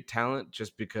aggregate talent,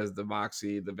 just because the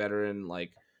moxie, the veteran,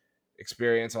 like,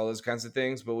 experience, all those kinds of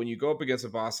things. But when you go up against a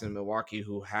Boston and Milwaukee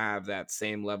who have that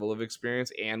same level of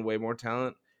experience and way more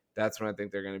talent, that's when I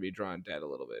think they're going to be drawn dead a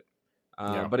little bit.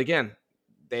 Yeah. But again,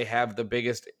 they have the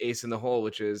biggest ace in the hole,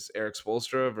 which is Eric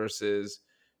Spoelstra versus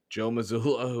Joe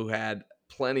Mazzulla, who had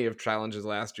plenty of challenges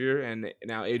last year, and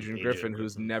now Adrian Griffin,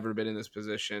 who's never been in this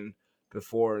position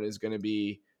before and is going to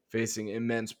be facing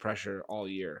immense pressure all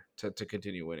year to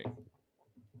continue winning.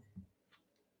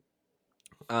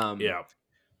 Yeah.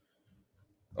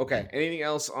 Okay. Anything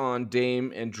else on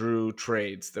Dame and Jrue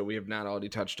trades that we have not already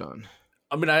touched on?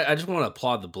 I mean, I just want to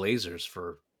applaud the Blazers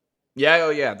for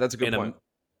Yeah. That's a good point. an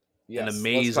Yes. Let's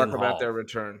amazing talk about haul. their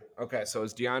return. Okay. So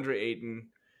it's DeAndre Ayton.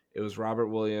 It was Robert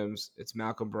Williams. It's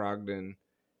Malcolm Brogdon.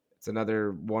 It's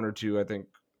another one or two, I think,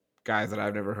 guys that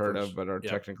I've never heard of, but are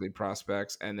technically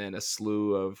prospects. And then a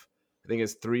slew of, I think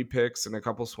it's 3 picks and a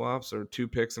couple swaps, or 2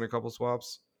 picks and a couple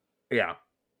swaps. Yeah.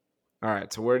 All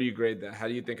right. So where do you grade that? How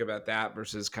do you think about that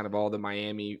versus kind of all the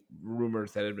Miami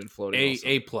rumors that had been floating?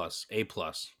 A plus.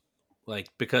 Like,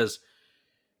 because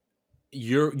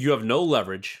you have no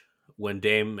leverage when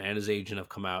Dame and his agent have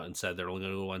come out and said they're only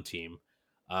going to go one team.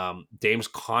 Dame's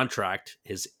contract,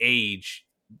 his age,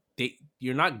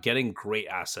 you're not getting great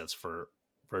assets for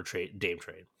a Dame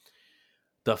trade.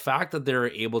 The fact that they're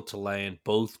able to land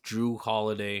both Jrue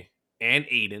Holiday and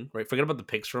Aiden, right? Forget about the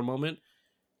picks for a moment.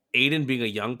 Aiden being a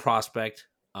young prospect,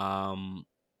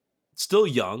 still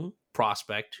young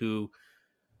prospect who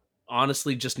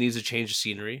honestly just needs a change of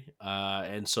scenery.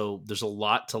 And so there's a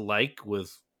lot to like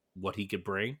with what he could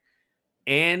bring.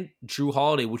 And Jrue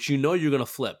Holiday, which you're going to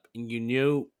flip. And you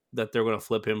knew that they're going to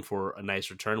flip him for a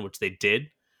nice return, which they did.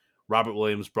 Robert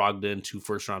Williams, Brogdon, 2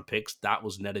 first-round picks. That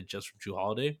was netted just from Jrue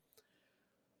Holiday.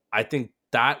 I think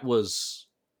that was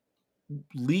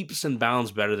leaps and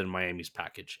bounds better than Miami's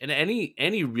package. And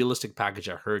any realistic package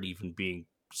I heard even being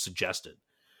suggested.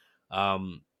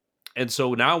 And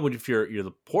so now if you're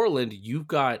the Portland, you've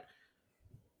got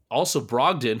also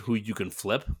Brogdon, who you can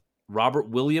flip, Robert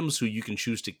Williams, who you can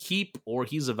choose to keep, or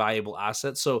he's a valuable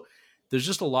asset. So there's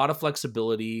just a lot of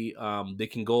flexibility. They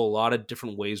can go a lot of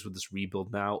different ways with this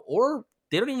rebuild now, or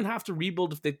they don't even have to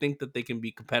rebuild if they think that they can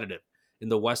be competitive. In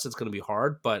the West, it's going to be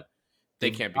hard, but They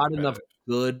they've can't be got enough competitive.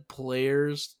 good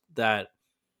players that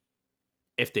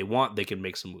if they want, they can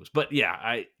make some moves. But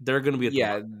yeah, they're going to be at the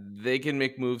Yeah, bottom. they can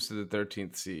make moves to the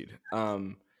 13th seed.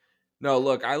 No,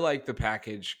 look, I like the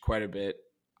package quite a bit.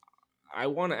 I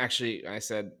want to actually, I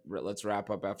said, let's wrap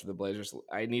up after the Blazers.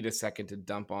 I need a second to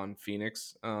dump on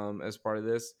Phoenix as part of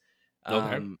this.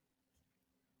 Okay. Um,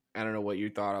 I don't know what you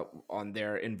thought on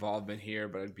their involvement here,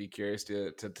 but I'd be curious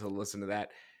to listen to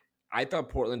that. I thought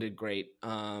Portland did great.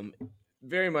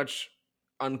 Very much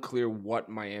unclear what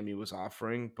Miami was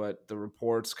offering, but the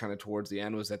reports kind of towards the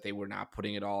end was that they were not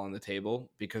putting it all on the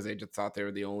table because they just thought they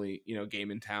were the only,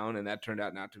 game in town, and that turned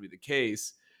out not to be the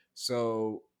case.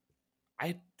 So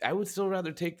I would still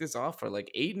rather take this offer.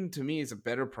 Like Aiden to me is a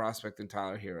better prospect than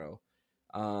Tyler Hero.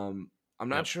 I'm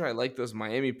not Yep. sure I like those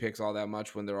Miami picks all that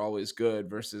much when they're always good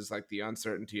versus like the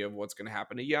uncertainty of what's going to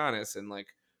happen to Giannis and like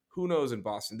who knows in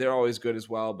Boston. They're always good as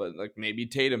well, but like maybe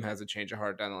Tatum has a change of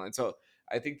heart down the line. So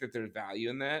I think that there's value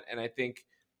in that. And I think,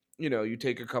 you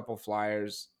take a couple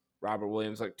flyers, Robert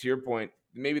Williams, like to your point,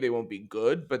 maybe they won't be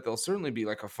good, but they'll certainly be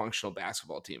like a functional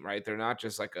basketball team, right? They're not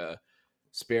just like a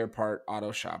spare part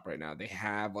auto shop right now. They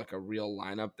have like a real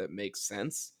lineup that makes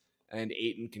sense. And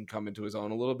Aiton can come into his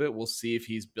own a little bit. We'll see if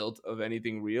he's built of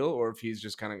anything real or if he's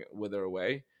just kind of wither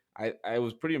away. I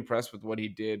was pretty impressed with what he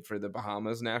did for the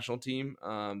Bahamas national team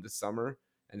this summer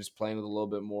and just playing with a little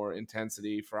bit more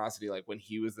intensity, ferocity. Like when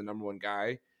he was the number one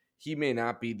guy, he may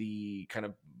not be the kind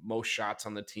of most shots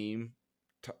on the team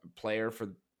player for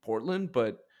Portland,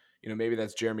 but maybe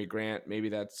that's Jeremy Grant, maybe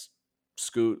that's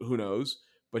Scoot, who knows?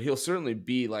 But he'll certainly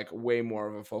be like way more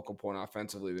of a focal point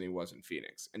offensively than he was in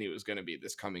Phoenix, and he was going to be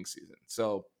this coming season.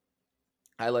 So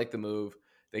I like the move.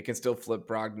 They can still flip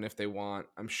Brogdon if they want.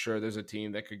 I'm sure there's a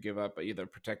team that could give up either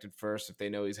protected first if they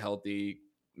know he's healthy,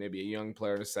 maybe a young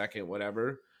player to second,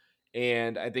 whatever.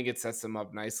 And I think it sets them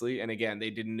up nicely. And again, they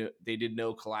did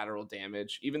no collateral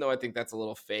damage, even though I think that's a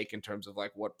little fake in terms of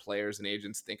like what players and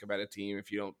agents think about a team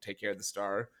if you don't take care of the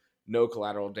star. No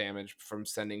collateral damage from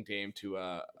sending Dame to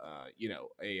a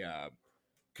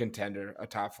contender, a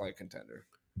top flight contender.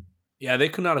 Yeah, they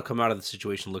could not have come out of the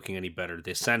situation looking any better.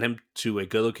 They sent him to a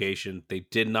good location. They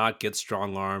did not get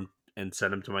strong armed and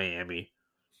sent him to Miami.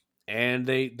 And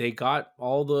they got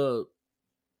all the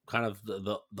kind of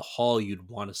the haul you'd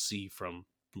want to see from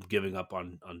giving up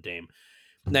on Dame.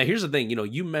 Now here's the thing,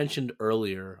 you mentioned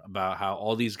earlier about how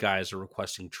all these guys are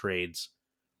requesting trades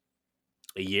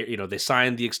a year, they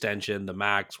signed the extension, the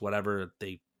max, whatever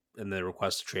and they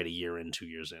request to trade a year in, 2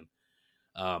 years in.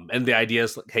 And the idea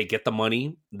is, like, hey, get the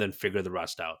money, then figure the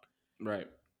rest out. Right.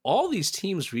 All these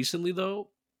teams recently, though,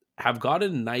 have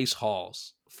gotten nice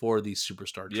hauls for these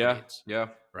superstar Yeah. trades, Yeah.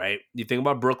 right? You think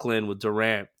about Brooklyn with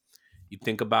Durant. You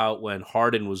think about when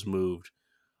Harden was moved.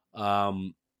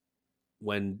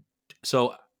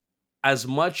 So as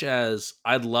much as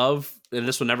I'd love, and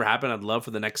this will never happen, I'd love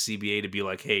for the next CBA to be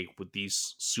like, hey, with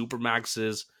these super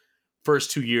maxes,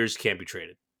 first 2 years can't be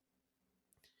traded.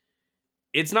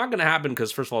 It's not going to happen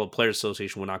because, first of all, the Players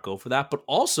Association will not go for that. But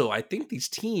also, I think these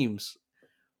teams,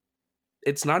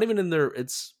 it's not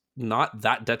not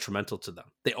that detrimental to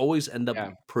them. They always end up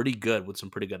Yeah. pretty good with some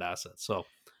pretty good assets. So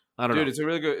I don't Dude, know.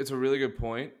 it's a really good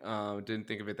point. Didn't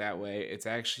think of it that way. It's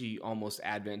actually almost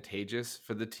advantageous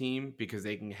for the team because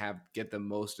they can get the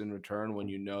most in return when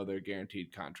they're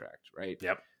guaranteed contract, right?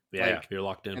 Yep. Yeah. Like, You're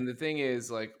locked in. and the thing is,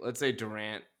 like, let's say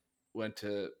Durant went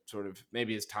to sort of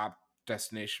maybe his top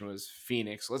destination was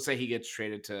Phoenix. Let's say he gets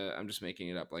traded to, I'm just making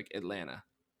it up, like Atlanta,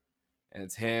 and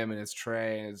it's him and it's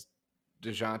Trey and it's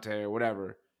DeJounte or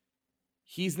whatever.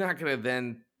 He's not going to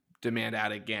then demand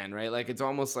out again, right? Like it's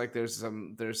almost like there's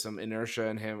some inertia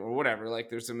in him or whatever. Like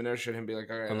there's some inertia in him be like,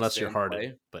 all right, let's Unless stay you're and Harden.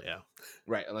 play. But yeah.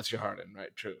 Right, unless you're Harden, right?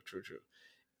 True.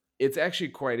 it's actually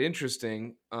quite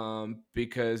interesting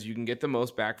because you can get the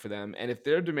most back for them. And if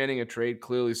they're demanding a trade,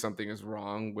 clearly something is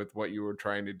wrong with what you were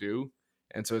trying to do.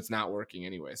 And so it's not working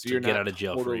anyway. So to get out of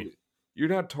jail free. you're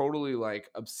not totally like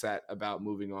upset about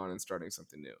moving on and starting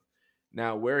something new.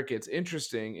 Now, where it gets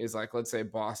interesting is like, let's say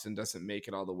Boston doesn't make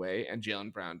it all the way and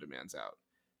Jaylen Brown demands out.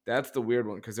 That's the weird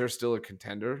one because they're still a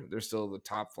contender. They're still the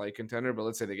top flight contender. But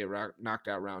let's say they get knocked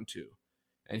out round 2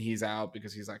 and he's out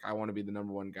because he's like, I want to be the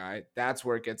number 1 guy. That's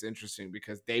where it gets interesting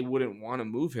because they wouldn't want to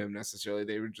move him necessarily.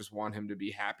 They would just want him to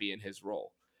be happy in his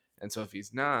role. And so if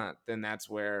he's not, then that's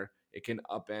where it can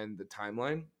upend the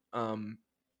timeline.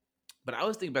 But I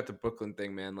was thinking about the Brooklyn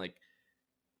thing, man. Like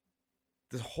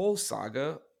this whole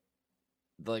saga,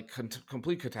 like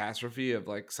complete catastrophe of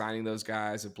like signing those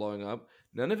guys and blowing up.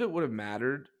 None of it would have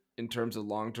mattered in terms of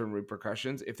long-term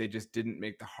repercussions if they just didn't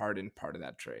make the Harden part of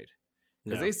that trade.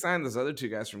 Because they signed those other 2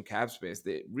 guys from cap space.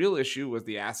 The real issue was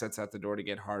the assets at the door to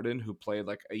get Harden, who played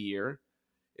like a year.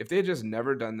 If they had just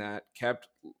never done that, kept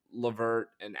LeVert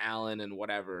and Allen and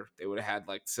whatever, they would have had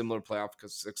like similar playoff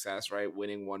success, right?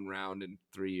 Winning 1 round in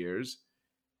 3 years.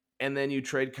 And then you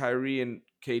trade Kyrie and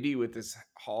KD with this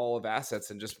haul of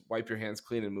assets and just wipe your hands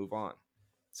clean and move on.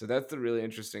 So that's the really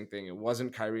interesting thing. It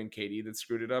wasn't Kyrie and KD that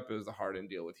screwed it up. It was the Harden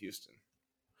deal with Houston.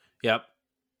 Yep.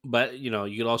 But, you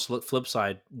could also look flip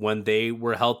side. When they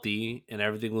were healthy and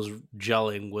everything was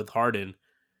gelling with Harden,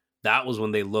 that was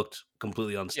when they looked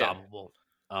completely unstoppable.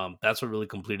 Yeah. That's what really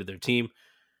completed their team.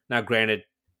 Now, granted,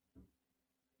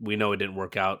 we know it didn't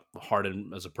work out.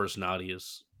 Harden as a personality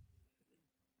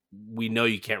we know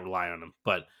you can't rely on him.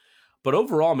 But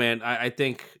overall, man, I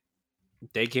think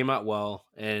they came out well.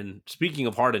 And speaking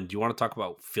of Harden, do you want to talk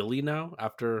about Philly now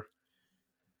after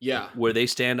where they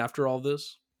stand after all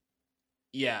this?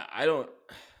 Yeah, I don't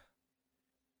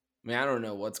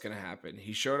know what's going to happen.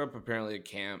 He showed up apparently at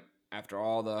camp after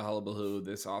all the hullabaloo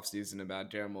this offseason about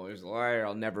Darren Miller's a liar.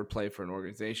 I'll never play for an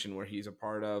organization where he's a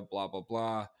part of, blah, blah,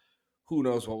 blah. Who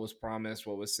knows what was promised,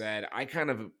 what was said. I kind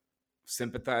of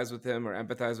sympathize with him or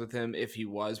empathize with him if he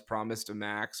was promised a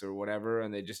max or whatever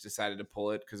and they just decided to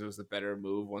pull it because it was the better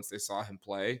move once they saw him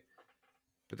play.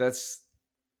 But that's,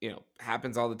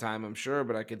 happens all the time, I'm sure,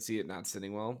 but I could see it not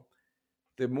sitting well.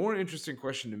 The more interesting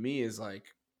question to me is like,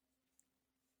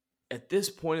 at this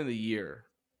point in the year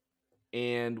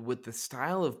and with the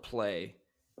style of play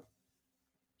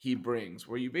he brings,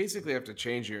 where you basically have to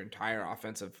change your entire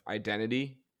offensive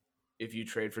identity if you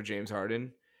trade for James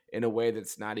Harden in a way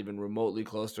that's not even remotely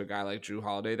close to a guy like Jrue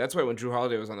Holiday. That's why when Jrue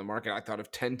Holiday was on the market, I thought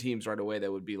of 10 teams right away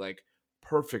that would be like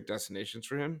perfect destinations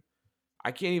for him.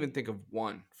 I can't even think of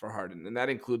one for Harden, and that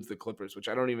includes the Clippers, which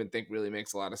I don't even think really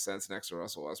makes a lot of sense next to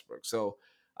Russell Westbrook. So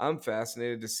I'm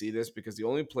fascinated to see this because the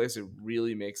only place it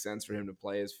really makes sense for him to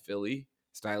play is Philly,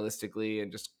 stylistically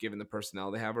and just given the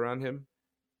personnel they have around him.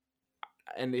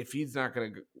 And if he's not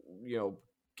going to,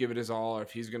 give it his all, or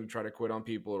if he's going to try to quit on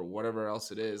people or whatever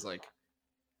else it is, like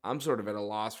I'm sort of at a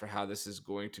loss for how this is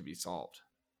going to be solved.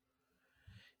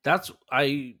 That's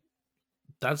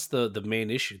the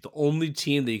main issue. The only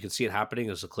team that you can see it happening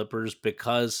is the Clippers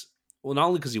because, well, not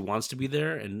only because he wants to be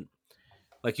there, and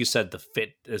like you said, the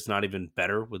fit is not even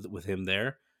better with him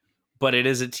there, but it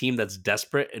is a team that's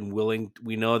desperate and willing.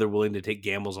 We know they're willing to take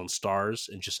gambles on stars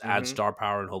and just add star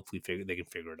power and hopefully they can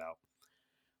figure it out.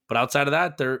 But outside of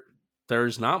that,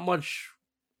 there's not much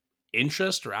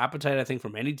interest or appetite, I think,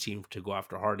 from any team to go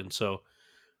after Harden. So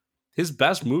his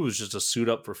best move is just to suit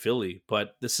up for Philly.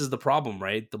 But this is the problem,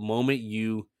 right? The moment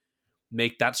you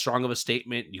make that strong of a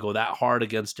statement, you go that hard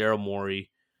against Daryl Morey,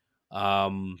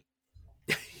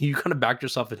 you kind of backed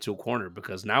yourself into a corner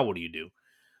because now what do you do?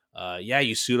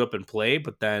 You suit up and play,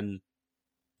 but then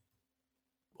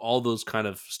all those kind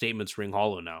of statements ring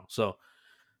hollow now. So,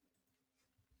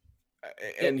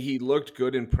 and he looked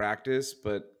good in practice,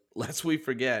 but lest we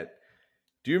forget,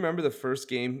 do you remember the first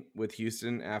game with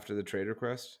Houston after the trade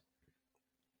request?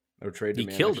 Or trade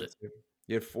demand? He killed it.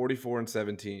 He had 44 and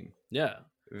 17. Yeah.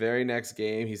 Very next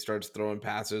game, he starts throwing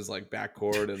passes like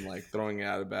backcourt and like throwing it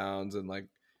out of bounds and like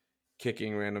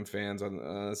kicking random fans on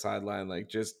the sideline, like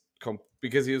just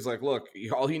because he was like, look,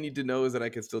 all you need to know is that I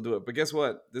can still do it. But guess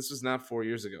what? This was not 4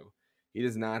 years ago. He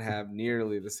does not have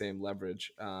nearly the same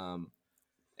leverage.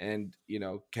 And,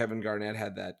 Kevin Garnett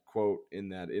had that quote in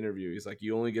that interview. He's like,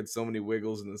 you only get so many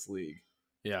wiggles in this league.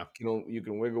 Yeah. You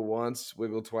can wiggle once,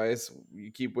 wiggle twice.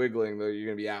 You keep wiggling, though, you're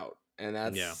going to be out. And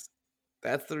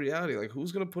that's the reality. Like,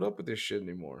 who's going to put up with this shit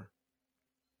anymore?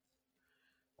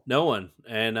 No one.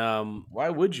 And why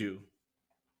would you?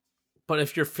 But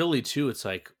if you're Philly, too, it's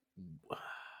like...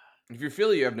 If you're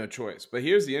Philly, you have no choice. But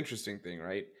here's the interesting thing,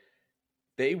 right?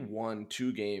 They won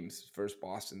 2 games versus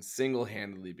Boston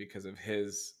single-handedly because of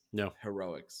his No.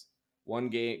 heroics. One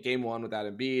game 1 without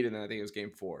Embiid, and then I think it was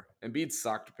game 4. Embiid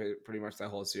sucked pretty much that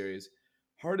whole series.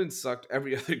 Harden sucked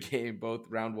every other game, both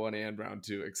round 1 and round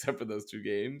 2, except for those 2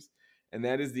 games. And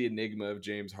that is the enigma of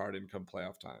James Harden come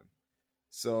playoff time.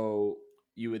 So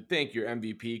you would think your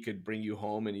MVP could bring you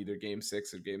home in either game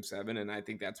 6 or game 7, and I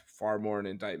think that's far more an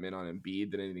indictment on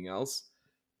Embiid than anything else.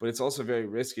 But it's also very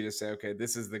risky to say, okay,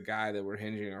 this is the guy that we're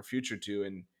hinging our future to,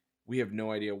 and we have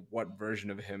no idea what version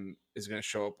of him is going to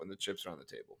show up when the chips are on the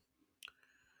table.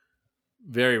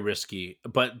 Very risky.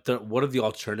 But what are the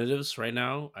alternatives right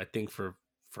now? I think for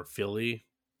Philly,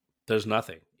 there's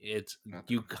nothing.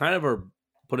 You kind of are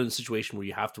put in a situation where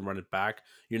you have to run it back.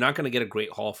 You're not going to get a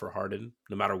great haul for Harden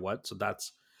no matter what. So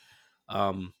that's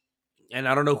and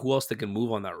I don't know who else they can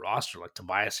move on that roster. Like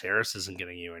Tobias Harris isn't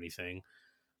getting you anything.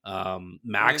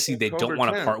 Maxey, they don't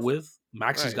want to part with.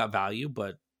 Maxey's got value,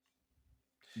 but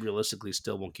realistically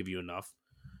still won't give you enough.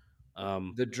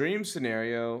 The dream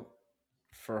scenario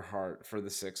for the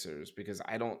Sixers, because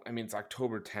it's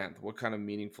October 10th. What kind of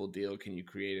meaningful deal can you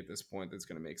create at this point that's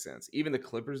going to make sense? Even the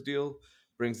Clippers deal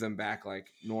brings them back like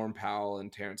Norm Powell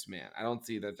and Terrence Mann. I don't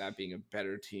see that being a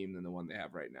better team than the one they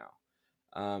have right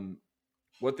now.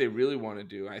 What they really want to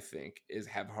do, I think, is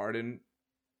have Harden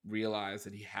realize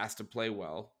that he has to play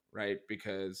well, right?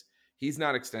 Because he's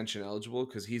not extension eligible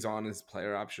because he's on his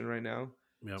player option right now.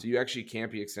 Yep. So you actually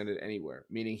can't be extended anywhere,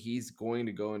 meaning he's going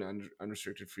to go into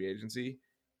unrestricted free agency.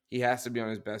 He has to be on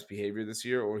his best behavior this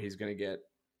year, or he's going to get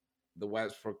the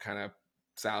Westbrook kind of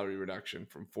salary reduction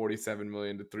from $47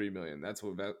 million to $3 million. That's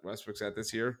what Westbrook's at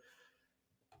this year.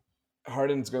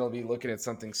 Harden's going to be looking at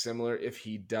something similar if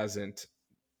he doesn't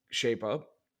shape up.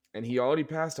 And he already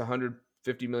passed $150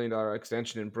 million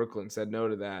extension in Brooklyn, said no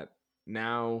to that.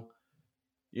 Now,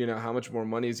 how much more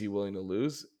money is he willing to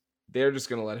lose? They're just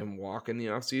going to let him walk in the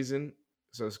offseason.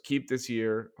 So keep this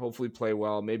year, hopefully play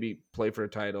well, maybe play for a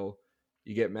title.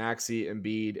 You get Maxey,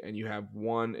 Embiid, and you have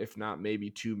one, if not maybe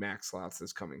 2 max slots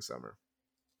this coming summer.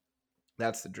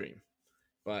 That's the dream.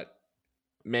 But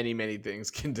many, many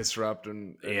things can disrupt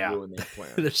and ruin that plan.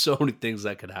 There's so many things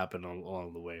that could happen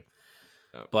along the way.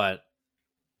 Yep. But,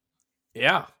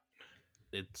 yeah,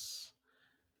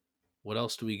 what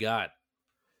else do we got?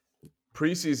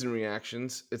 Preseason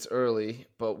reactions. It's early,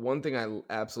 but one thing I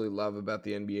absolutely love about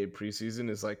the NBA preseason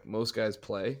is like most guys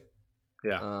play.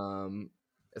 Yeah.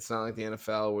 It's not like the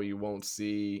NFL where you won't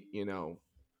see,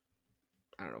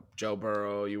 Joe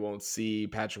Burrow, you won't see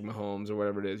Patrick Mahomes or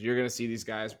whatever it is. You're going to see these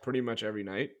guys pretty much every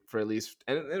night for at least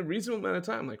a reasonable amount of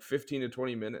time, like 15 to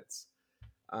 20 minutes.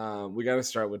 We got to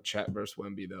start with Chet versus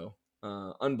Wemby, though.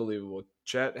 Unbelievable.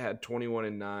 Chet had 21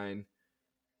 and 9.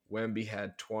 Wemby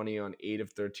had 20 on 8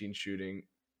 of 13 shooting.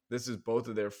 This is both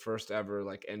of their first ever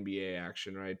like NBA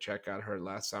action, right? Chet got hurt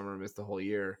last summer, missed the whole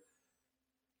year.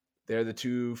 They're the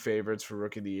 2 favorites for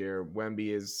Rookie of the Year.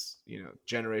 Wemby is,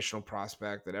 generational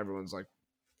prospect that everyone's like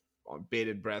on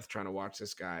bated breath trying to watch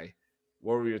this guy.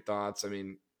 What were your thoughts? I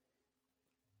mean,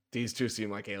 these 2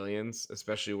 seem like aliens,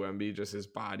 especially Wemby, just his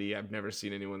body. I've never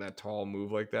seen anyone that tall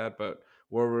move like that. But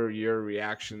what were your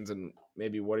reactions, and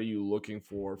maybe what are you looking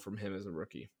for from him as a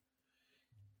rookie?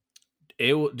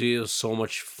 It was so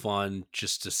much fun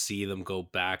just to see them go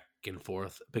back and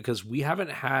forth because we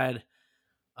haven't had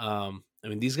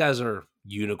these guys are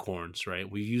unicorns, right?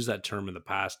 We've used that term in the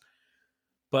past.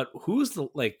 But who's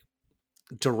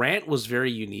Durant was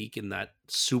very unique in that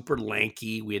super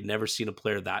lanky. We had never seen a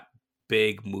player that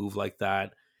big move like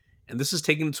that. And this is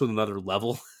taken to another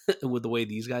level with the way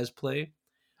these guys play.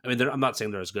 I mean, I'm not saying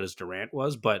they're as good as Durant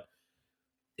was, but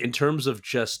in terms of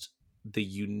just the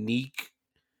uniqueness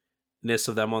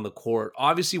of them on the court,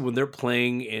 obviously when they're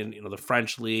playing in the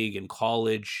French league and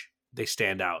college, they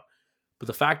stand out. But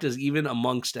the fact is, even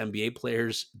amongst NBA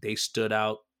players, they stood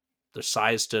out. Their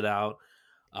size stood out.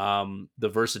 The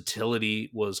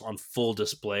versatility was on full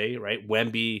display, right?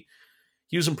 Wemby,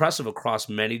 he was impressive across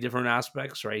many different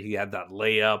aspects, right? He had that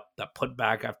layup, that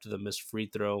putback after the missed free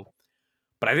throw.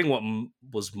 But I think what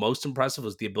was most impressive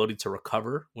was the ability to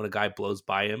recover when a guy blows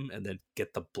by him and then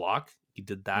get the block. He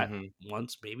did that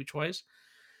once, maybe twice.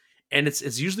 And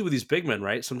it's usually with these big men,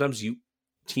 right? Sometimes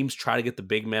teams try to get the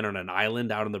big men on an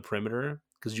island out on the perimeter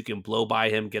because you can blow by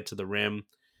him, get to the rim.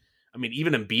 I mean,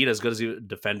 even Embiid, as good as a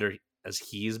defender as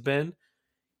he's been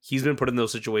put in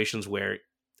those situations where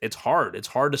it's hard. It's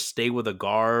hard to stay with a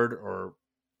guard or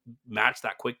match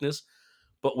that quickness.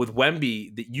 But with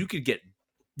Wemby, that you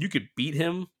could beat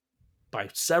him by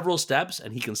several steps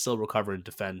and he can still recover and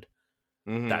defend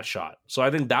that shot. So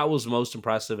I think that was most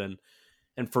impressive.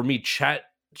 And for me, Chet,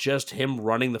 just him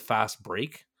running the fast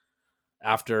break.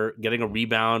 after getting a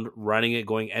rebound, running it,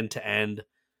 going end to end,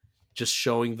 just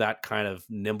showing that kind of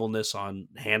nimbleness on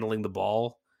handling the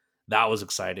ball. That was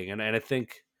exciting. And I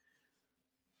think,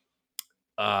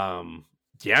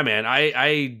 yeah, man,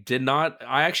 I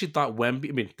actually thought Wemby,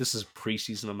 I mean, this is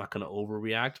preseason. I'm not going to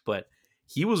overreact, but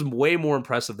he was way more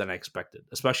impressive than I expected,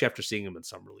 especially after seeing him in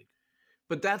Summer League.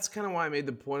 But that's kind of why I made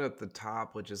the point at the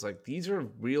top, which is like these are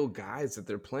real guys that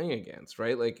they're playing against,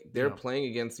 right? Like they're Yeah.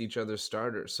 playing against each other's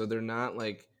starters. So they're not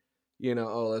like,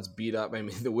 oh, let's beat up. I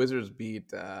mean, the Wizards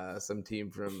beat some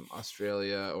team from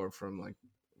Australia or from like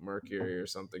Mercury or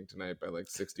something tonight by like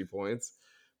 60 points.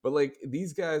 But like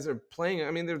these guys are playing,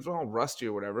 I mean, they're all rusty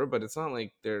or whatever, but it's not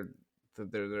like they're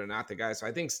not the guys. So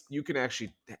I think you can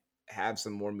actually have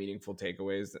some more meaningful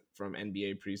takeaways from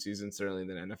NBA preseason, certainly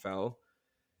than NFL.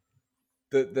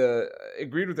 The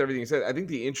agreed with everything you said. I think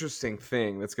the interesting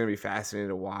thing that's going to be fascinating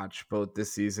to watch both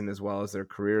this season as well as their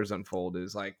careers unfold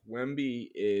is like Wemby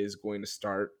is going to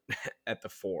start at the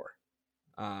 4,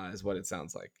 is what it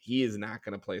sounds like. He is not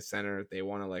going to play center. They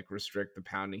want to like restrict the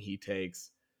pounding he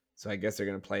takes. So I guess they're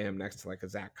going to play him next to like a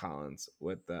Zach Collins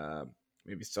with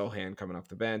maybe Sohan coming off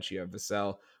the bench. You have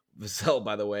Vassell. Vassell,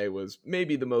 by the way, was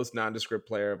maybe the most nondescript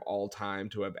player of all time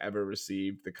to have ever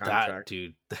received the contract.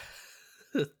 That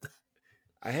dude.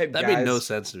 I had That guys, made no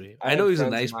sense to me. I had know he's a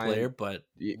friends of nice mine- player, but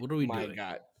what are we my doing?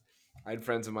 God. I had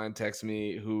friends of mine text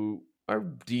me who are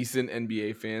decent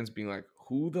NBA fans being like,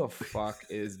 who the fuck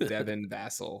is Devin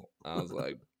Vassell? I was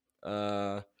like,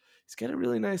 he's got a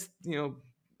really nice,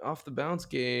 off the bounce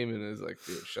game. And it's like,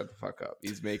 dude, shut the fuck up.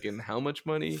 He's making how much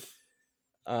money?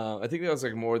 I think that was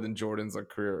like more than Jordan's like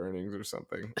career earnings or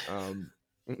something.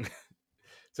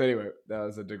 So anyway, that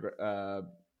was a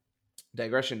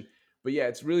digression. But yeah,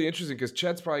 it's really interesting because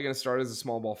Chet's probably going to start as a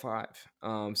small ball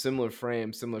 5, similar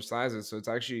frame, similar sizes. So it's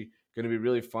actually going to be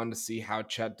really fun to see how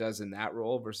Chet does in that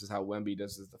role versus how Wemby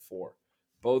does as the 4.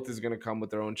 Both is going to come with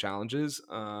their own challenges.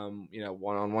 On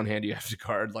one hand, you have to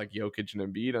guard like Jokic and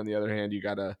Embiid. On the other hand, you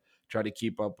got to try to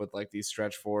keep up with like these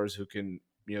stretch 4s who can,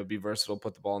 be versatile,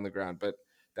 put the ball on the ground. But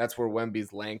that's where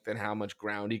Wemby's length and how much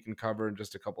ground he can cover in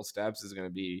just a couple steps is going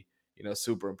to be,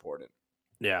 super important.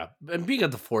 Yeah, and being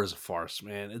at the 4 is a farce,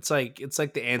 man. It's like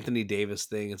the Anthony Davis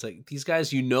thing. It's like these guys,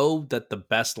 that the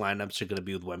best lineups are going to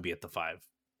be with Wemby at the 5,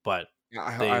 but Yeah,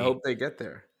 I hope they get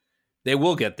there. They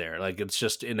will get there. Like it's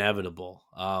just inevitable.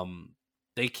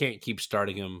 They can't keep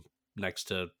starting him next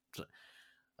to.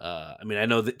 I mean, I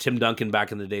know that Tim Duncan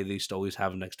back in the day they used to always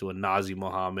have him next to a Nazi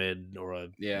Mohammed or a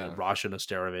Rasha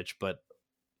Nesterovic, but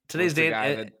today's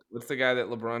what's the guy that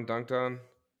LeBron dunked on?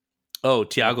 Oh,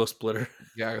 Tiago Splitter.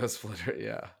 Tiago Splitter,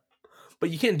 yeah. But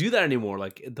you can't do that anymore.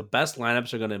 Like the best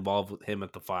lineups are going to involve him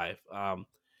at the 5.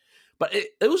 But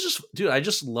it was just, dude, I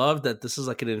just love that this is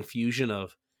like an infusion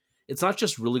of. It's not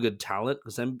just really good talent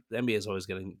because the NBA is always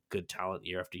getting good talent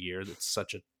year after year.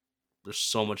 There's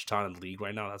so much talent in the league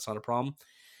right now. That's not a problem.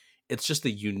 It's just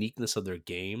the uniqueness of their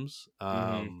games.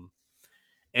 And,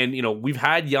 we've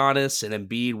had Giannis and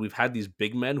Embiid. We've had these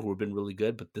big men who have been really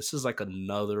good, but this is like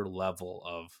another level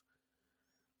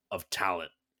of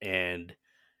talent. And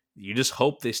you just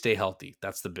hope they stay healthy.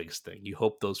 That's the biggest thing. You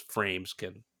hope those frames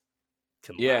can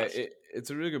last. It's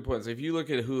a really good point. So if you look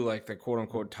at who like the quote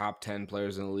unquote top 10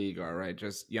 players in the league are, right?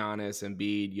 Just Giannis,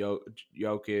 Embiid,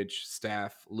 Jokic,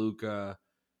 Steph, Luka,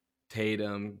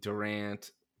 Tatum,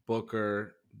 Durant,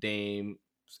 Booker, Dame,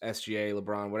 SGA,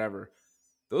 LeBron, whatever.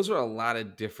 Those are a lot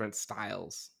of different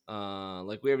styles.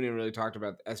 Like we haven't even really talked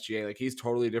about SGA. Like he's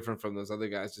totally different from those other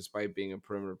guys despite being a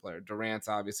perimeter player. Durant's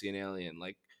obviously an alien.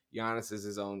 Like Giannis is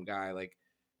his own guy. Like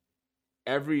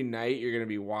every night you're going to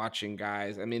be watching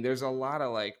guys. I mean, there's a lot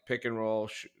of like pick and roll,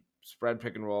 spread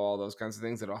pick and roll, all those kinds of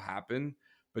things that'll happen.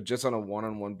 But just on a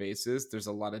one-on-one basis, there's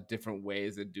a lot of different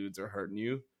ways that dudes are hurting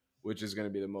you, which is going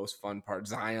to be the most fun part.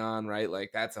 Zion, right? Like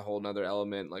that's a whole nother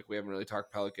element. Like we haven't really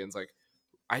talked Pelicans. Like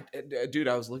I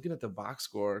was looking at the box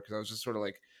score because I was just sort of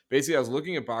like, basically I was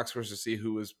looking at box scores to see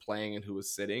who was playing and who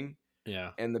was sitting. Yeah.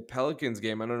 And the Pelicans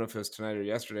game, I don't know if it was tonight or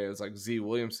yesterday, it was like Z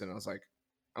Williamson. I was like,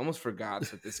 I almost forgot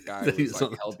that this guy was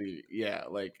like healthy. Yeah,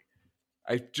 like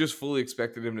I just fully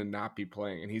expected him to not be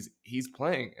playing, and he's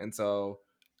playing, and so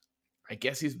I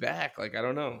guess he's back. Like I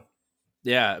don't know.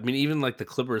 Yeah, I mean, even like the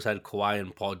Clippers had Kawhi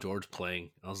and Paul George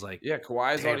playing. I was like, yeah,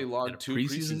 Kawhi's already logged 2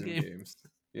 preseason games.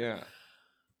 Yeah,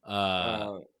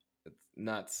 it's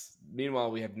nuts.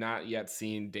 Meanwhile, we have not yet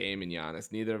seen Dame and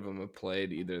Giannis. Neither of them have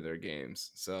played either of their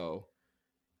games. So,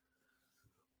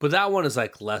 but that one is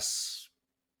like less.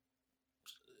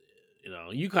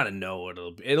 You kind of know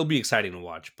it'll be exciting to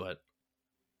watch, but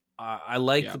I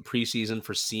like the preseason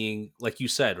for seeing, like you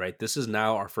said, right? This is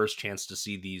now our first chance to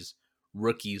see these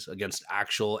rookies against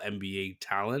actual NBA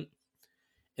talent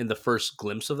in the first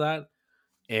glimpse of that.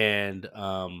 And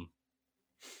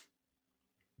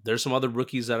there's some other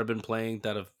rookies that have been playing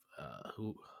that have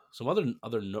who some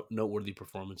other noteworthy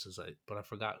performances. But I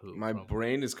forgot who. My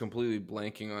brain is completely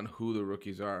blanking on who the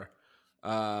rookies are.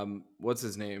 What's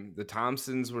his name? The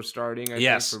Thompsons were starting, I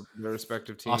think, for their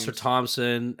respective teams. Oscar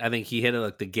Thompson, I think he hit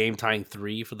like the game-tying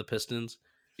 3 for the Pistons.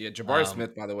 Yeah, Jabari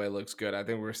Smith, by the way, looks good. I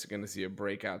think we're going to see a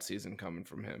breakout season coming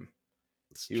from him.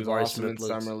 He was awesome in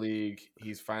Summer League.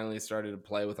 He's finally started to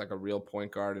play with like a real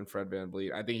point guard in Fred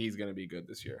VanVleet. I think he's going to be good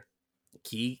this year.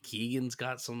 Keegan's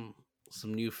got some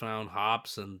newfound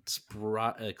hops and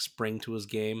spring to his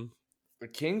game. The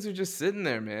Kings are just sitting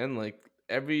there, man. Like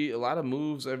a lot of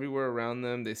moves everywhere around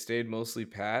them. They stayed mostly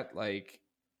pat. Like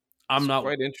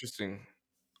quite interesting.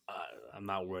 I'm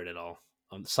not worried at all.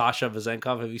 Sasha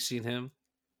Vezenkov, have you seen him?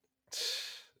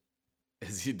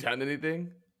 Has he done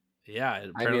anything? Yeah,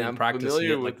 apparently in practice he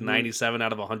hit like 97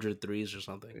 out of 100 threes or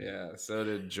something. Yeah, so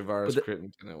did Javaris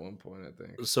Crittenton at one point, I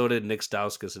think. So did Nick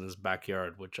Stauskas in his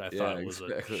backyard, which I thought was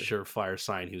a surefire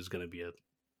sign he was going to be a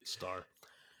star.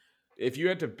 If you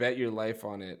had to bet your life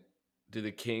on it, do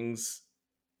the Kings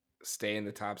stay in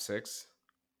the top 6?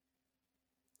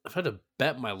 If I had to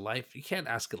bet my life, you can't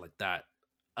ask it like that.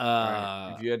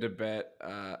 Right. If you had to bet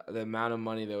the amount of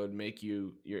money that would make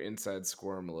your inside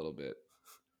squirm a little bit.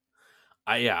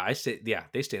 They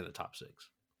stay in the top 6.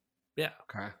 Yeah.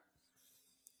 Okay.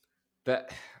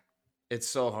 It's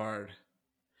so hard.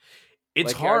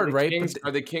 It's hard, right?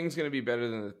 Are the Kings going to be better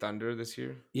than the Thunder this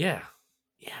year? Yeah.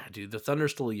 Yeah, dude. The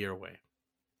Thunder's still a year away.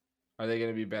 Are they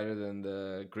going to be better than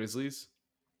the Grizzlies?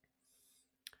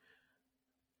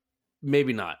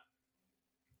 Maybe not.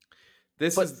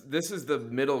 This is the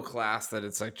middle class that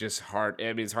it's like just hard.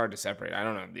 I mean, it's hard to separate. I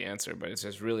don't know the answer, but it's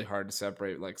just really hard to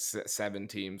separate like 7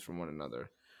 teams from one another.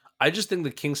 I just think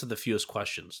the Kings have the fewest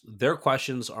questions. Their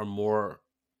questions are more.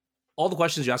 All the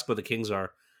questions you ask about the Kings are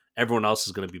everyone else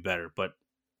is going to be better, but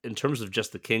in terms of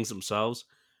just the Kings themselves,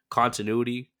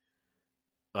 continuity,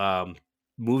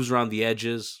 moves around the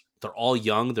edges. They're all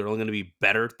young. They're only going to be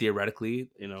better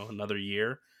theoretically. Another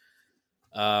year.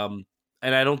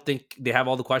 And I don't think they have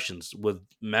all the questions. With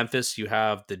Memphis, you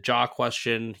have the Ja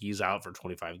question. He's out for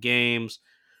 25 games.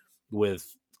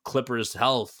 With Clippers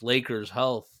health, Lakers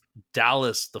health,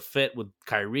 Dallas, the fit with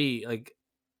Kyrie, like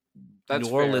that's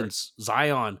New Orleans, fair.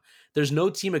 Zion. There's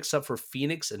no team except for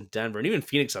Phoenix and Denver. And even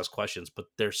Phoenix has questions, but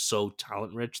they're so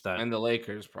talent rich that. And the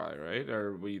Lakers probably, right?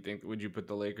 Or would you put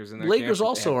the Lakers in there? Lakers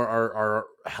also are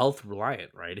health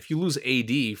reliant, right? If you lose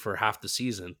AD for half the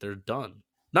season, they're done.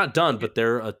 Not done, but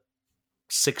they're a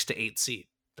 6 to 8 seed.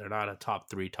 They're not a top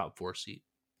 3, top 4 seed.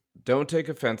 Don't take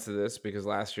offense to this because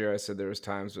last year I said there was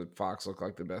times that Fox looked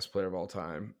like the best player of all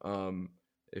time,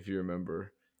 if you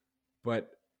remember.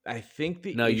 But I think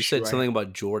you said something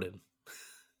about Jordan.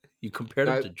 You compared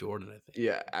him to Jordan, I think.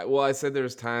 Yeah, I said there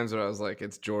was times where I was like,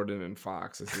 it's Jordan and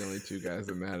Fox. It's the only 2 guys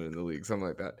that matter in the league, something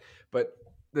like that. But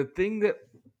the thing that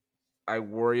I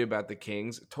worry about the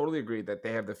Kings, totally agree that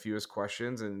they have the fewest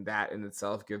questions, and that in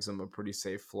itself gives them a pretty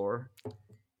safe floor.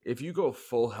 If you go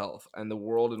full health, and the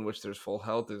world in which there's full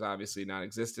health is obviously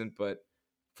non-existent, but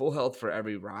full health for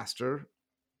every roster,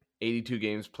 82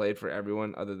 games played for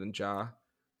everyone other than Ja,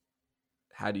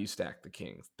 how do you stack the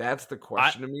Kings? That's the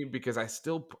question to me, because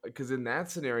in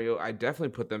that scenario, I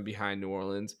definitely put them behind New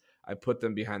Orleans. I put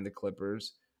them behind the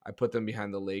Clippers. I put them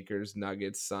behind the Lakers,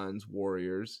 Nuggets, Suns,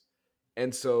 Warriors.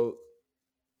 And so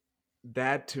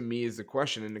that to me is the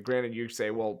question. And granted, you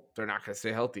say, well, they're not going to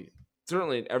stay healthy.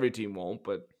 Certainly every team won't,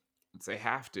 but they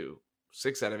have to.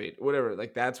 6 out of 8, whatever.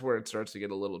 Like that's where it starts to get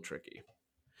a little tricky.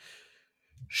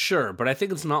 Sure, but I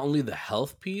think it's not only the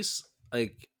health piece,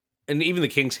 like, and even the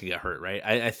Kings can get hurt, right?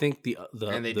 I think the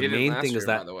main thing is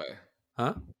that, by the way,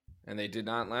 And they did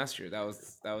not last year. That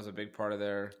was a big part of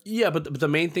their. Yeah, but the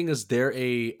main thing is they're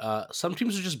some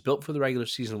teams are just built for the regular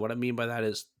season. What I mean by that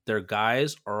is their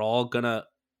guys are all none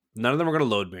of them are gonna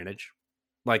load manage,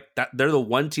 like that. They're the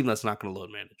one team that's not gonna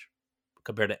load manage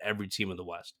compared to every team in the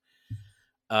West.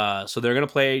 So they're going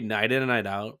to play night in and night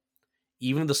out.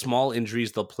 Even the small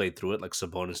injuries, they'll play through it, like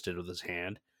Sabonis did with his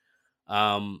hand.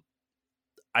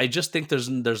 I just think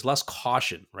there's less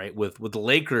caution, right? With the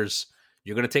Lakers,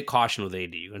 you're going to take caution with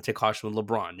AD. You're going to take caution with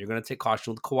LeBron. You're going to take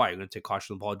caution with Kawhi. You're going to take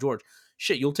caution with Paul George.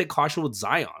 Shit, you'll take caution with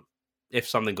Zion if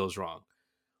something goes wrong.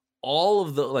 All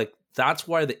of that's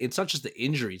why it's not just the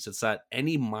injuries. It's that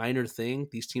any minor thing,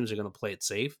 these teams are going to play it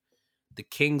safe. The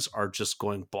Kings are just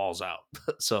going balls out.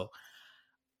 So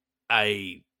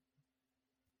and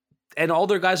all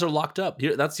their guys are locked up.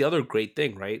 That's the other great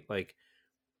thing, right? Like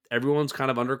everyone's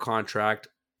kind of under contract.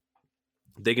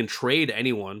 They can trade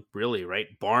anyone, really, right?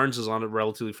 Barnes is on a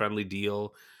relatively friendly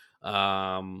deal.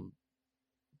 Um,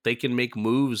 they can make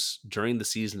moves during the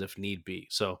season if need be.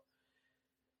 So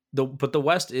but the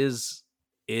West is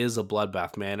a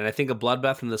bloodbath, man. And I think a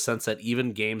bloodbath in the sense that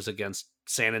even games against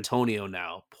San Antonio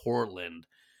now, Portland,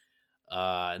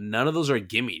 none of those are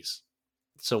gimmies.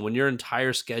 So when your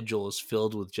entire schedule is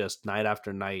filled with just night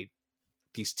after night,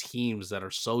 these teams that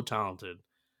are so talented,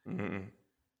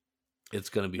 it's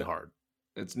going to be No, hard.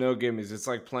 it's no gimmies. It's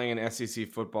like playing an SEC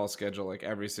football schedule like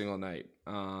every single night.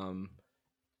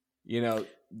 You know,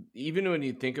 even when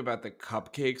you think about the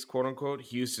cupcakes, quote unquote,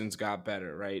 Houston's got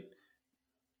better, right?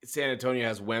 San Antonio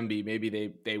has Wemby.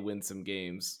 Maybe they win some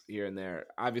games here and there.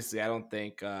 Obviously, I don't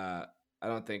think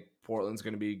Portland's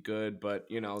going to be good, but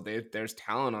there's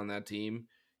talent on that team.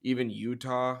 Even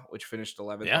Utah, which finished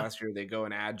 11th Yeah. last year, they go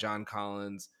and add John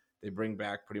Collins. They bring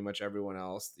back pretty much everyone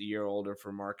else. The year older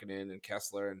for Markkanen and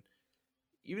Kessler, and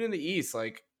even in the East,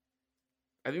 like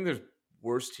I think there's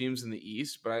worse teams in the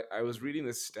East. But I was reading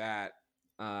this stat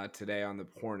today on the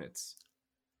Hornets.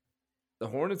 The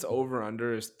Hornets over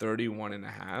under is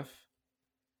 31.5.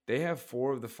 They have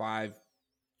 4 of the 5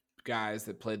 guys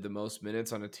that played the most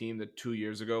minutes on a team that 2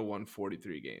 years ago won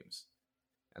 43 games.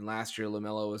 And last year,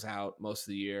 LaMelo was out most of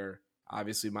the year.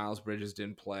 Obviously, Miles Bridges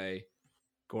didn't play.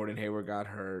 Gordon Hayward got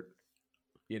hurt.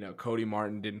 Cody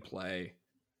Martin didn't play.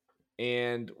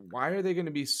 And why are they going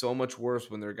to be so much worse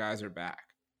when their guys are back?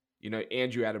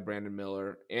 And you add a Brandon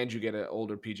Miller, and you get an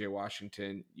older PJ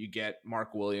Washington. You get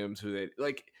Mark Williams, who they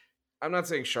like. I'm not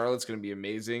saying Charlotte's going to be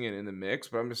amazing and in the mix,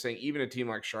 but I'm just saying even a team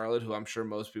like Charlotte, who I'm sure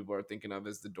most people are thinking of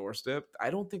as the doorstep,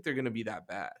 I don't think they're going to be that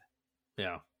bad.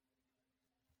 Yeah.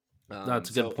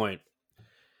 That's a good So point.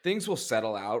 things will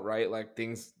settle out, right? Like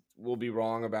things will be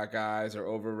wrong about guys or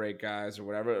overrate guys or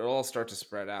whatever. It'll all start to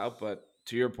spread out. But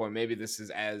to your point, maybe this is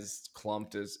as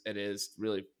clumped as it is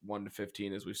really 1 to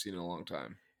 15 as we've seen in a long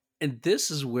time. And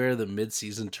this is where the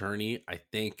midseason tourney, I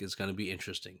think, is going to be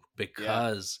interesting Yeah.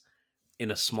 because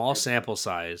in a small sample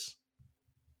size,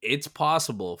 it's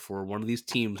possible for one of these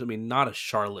teams, I mean, not a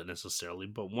Charlotte necessarily,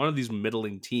 but one of these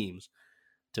middling teams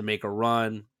to make a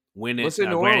run, win it. Let's say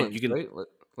Now, New granted, Orleans, you can, right?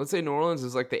 Let's say New Orleans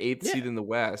is like the 8th yeah. seed in the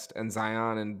West, and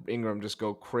Zion and Ingram just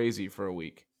go crazy for a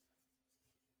week.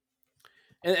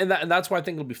 And that's why I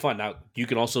think it'll be fun. Now, you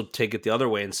can also take it the other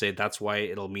way and say that's why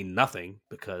it'll mean nothing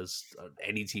because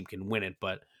any team can win it.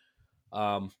 But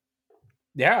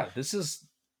yeah, this is,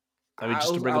 I mean,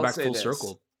 just to bring it I'll back say full this.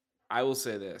 circle. I will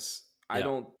say this. I Yeah.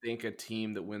 don't think a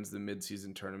team that wins the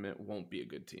midseason tournament won't be a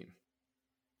good team.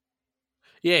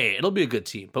 Yeah, it'll be a good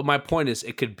team. But my point is,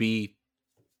 it could be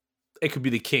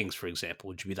the Kings, for example.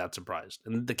 Would you be that surprised?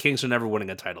 And the Kings are never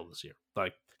winning a title this year.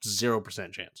 Like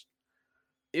 0% chance.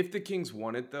 If the Kings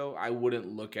won it, though, I wouldn't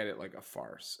look at it like a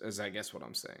farce, is I guess what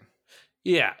I'm saying.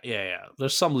 Yeah.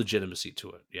 There's some legitimacy to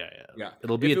it. Yeah.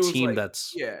 It'll be If a it was team like,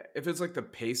 that's if it's like the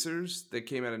Pacers that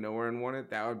came out of nowhere and won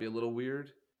it, that would be a little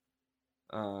weird.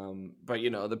 But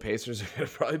the Pacers are going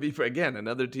to probably be, again,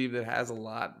 another team that has a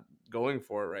lot going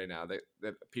for it right now that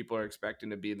people are expecting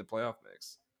to be in the playoff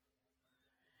mix.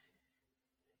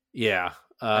 yeah.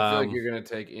 I feel like you're going to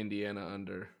take Indiana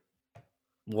under.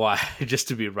 Why? Just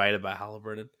to be right about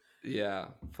Halliburton. Yeah.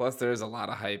 Plus, there's a lot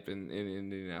of hype in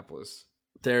Indianapolis.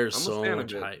 There's I'm a so fan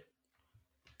much of it. hype.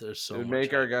 There's so It would much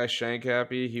make our hype. guy Shank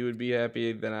happy. He would be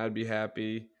happy. Then I'd be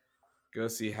happy. Go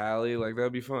see Hallie. Like, that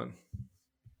would be fun.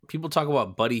 People talk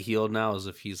about Buddy Hield now as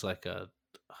if he's like I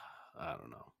don't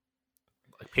know.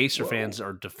 Like Pacer fans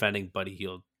are defending Buddy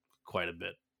Hield quite a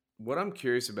bit. What I'm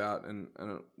curious about, and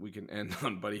we can end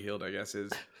on Buddy Hield, I guess,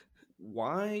 is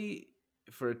why,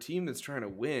 for a team that's trying to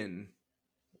win,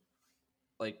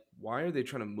 like, why are they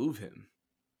trying to move him?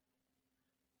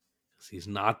 He's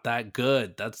not that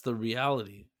good. That's the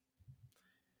reality.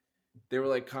 They were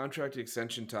like contract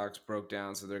extension talks broke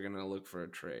down, so they're going to look for a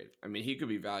trade. I mean, he could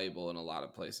be valuable in a lot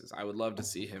of places. I would love to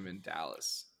see him in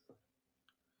Dallas.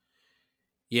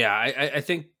 Yeah, I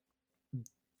think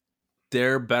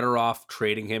they're better off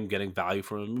trading him, getting value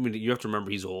from him. I mean, you have to remember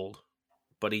he's old.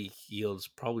 Buddy Hield's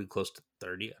probably close to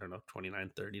 30. I don't know,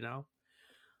 29, 30 now.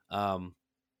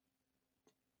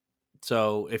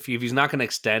 So if he's not going to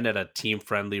extend at a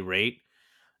team-friendly rate,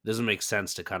 it doesn't make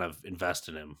sense to kind of invest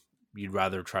in him. You'd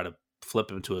rather try to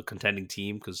flip him to a contending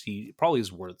team because he probably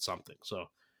is worth something. So,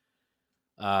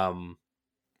 yeah,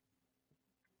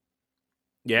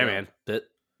 man, the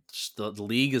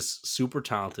league is super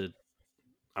talented.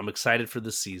 I'm excited for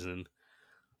this season.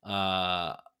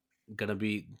 Gonna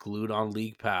be glued on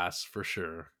League Pass for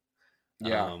sure.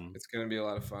 Yeah, it's gonna be a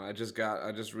lot of fun. I just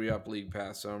re-up League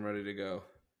Pass, so I'm ready to go.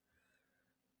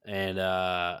 And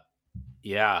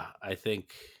yeah, I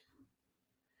think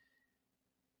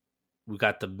We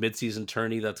got the midseason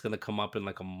tourney that's going to come up in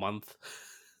like a month.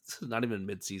 It's not even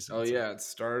midseason. Oh It's like, yeah, it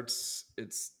starts.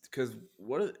 It's because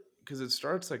it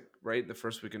starts like right the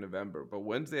first week in November. But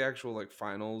when's the actual like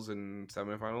finals and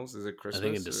semifinals? Is it I think in Christmas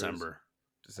or is December.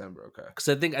 December? Okay, Because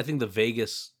I think the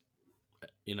Vegas,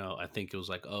 I think it was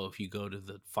like, oh, if you go to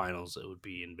the finals, it would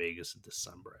be in Vegas in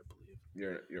December, I believe.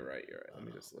 you're right. You're right. Let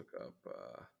me Uh, just look up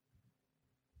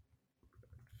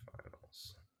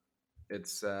finals.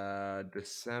 It's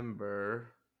December.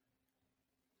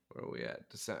 Where are we at?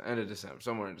 December, end of December,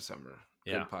 somewhere in December.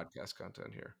 yeah. Good podcast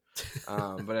content here.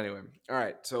 But anyway, all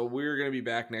right. So we're going to be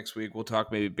back next week. We'll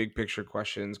talk maybe big picture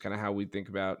questions, kind of how we think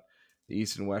about the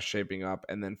East and West shaping up,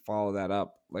 and then follow that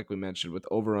up, like we mentioned, with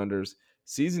over-unders.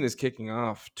 Season is kicking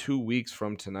off 2 weeks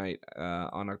from tonight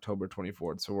on October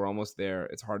 24th. So we're almost there.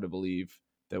 It's hard to believe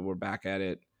that we're back at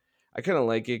it. I kind of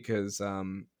like it because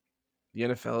the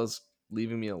NFL is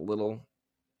leaving me a little,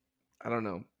 I don't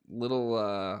know,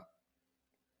 little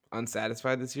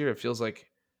unsatisfied this year. It feels like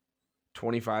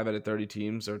 25 out of 30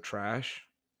 teams are trash.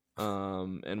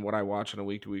 And what I watch on a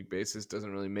week to week basis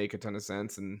doesn't really make a ton of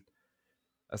sense. And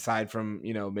aside from,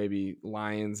 maybe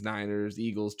Lions, Niners,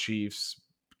 Eagles, Chiefs,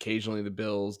 occasionally the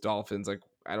Bills, Dolphins, like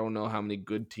I don't know how many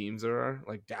good teams there are.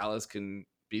 Like Dallas can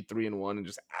be 3-1 and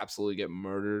just absolutely get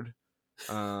murdered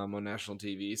on national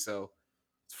TV. So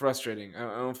it's frustrating.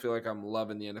 I don't feel like I'm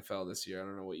loving the NFL this year. I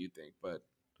don't know what you think, but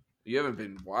you haven't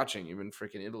been watching. You've been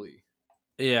freaking Italy.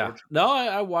 Yeah. Portugal. No,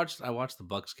 I watched the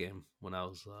Bucks game when I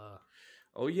was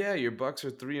Oh yeah, your Bucks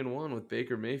are 3-1 with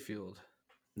Baker Mayfield.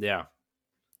 yeah.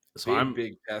 So Big I'm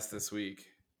big test this week.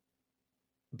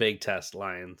 big test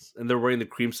Lions, and they're wearing the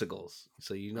creamsicles,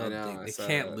 so I know. they I saw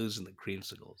can't that. lose in the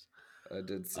creamsicles. I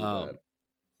did see that. Um,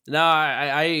 no,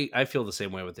 I feel the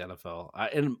same way with the NFL,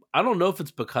 and I don't know if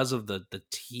it's because of the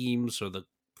teams or the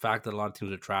fact that a lot of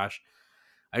teams are trash.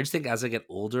 I just think as I get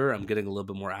older, I'm getting a little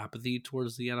bit more apathy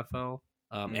towards the NFL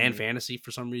and Hmm. fantasy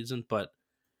for some reason. But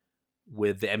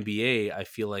with the NBA, I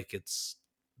feel like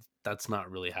that's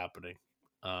not really happening.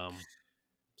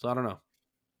 So I don't know.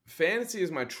 Fantasy is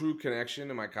my true connection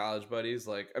to my college buddies.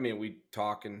 Like, I mean, we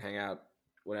talk and hang out,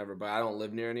 whatever, but I don't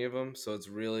live near any of them, so it's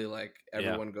really like Yeah,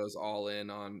 everyone goes all in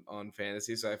on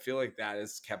fantasy. So I feel like that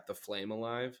has kept the flame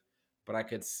alive. But I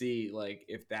could see like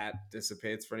if that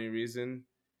dissipates for any reason,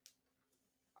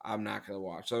 I'm not gonna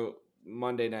watch. So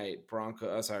Monday night,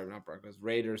 sorry, not Broncos,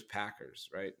 Raiders, Packers,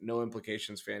 right? No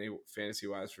implications fantasy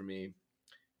wise for me.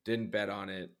 Didn't bet on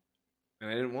it, and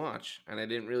I didn't watch, and I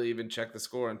didn't really even check the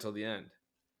score until the end,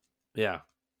 yeah,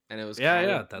 and it was yeah,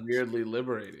 kind of yeah. That's weirdly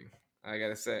liberating. I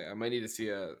gotta say, I might need to see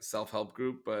a self help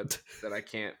group, but that I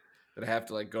can't, that I have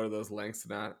to like go to those lengths to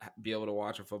not be able to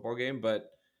watch a football game. But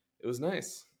it was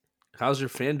nice. how's your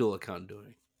FanDuel account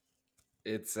doing?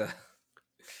 It's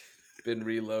been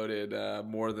reloaded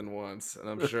more than once, and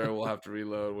I'm sure we'll have to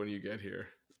reload when you get here.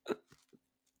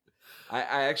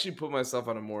 I actually put myself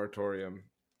on a moratorium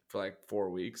for like 4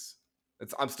 weeks.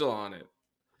 I'm still on it.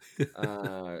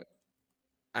 Uh,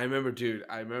 I remember, dude.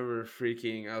 I remember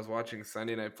freaking. I was watching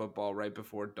Sunday Night Football right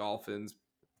before Dolphins,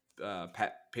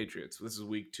 Patriots. This is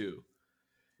week 2,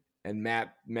 and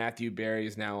Matthew Berry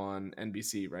is now on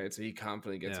NBC, right? So he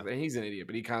confidently gets Yeah, up there. And he's an idiot,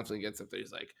 but he confidently gets up there.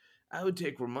 He's like, I would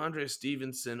take Ramondre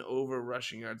Stevenson over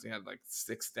rushing yards. He had like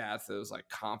 6 stats that was like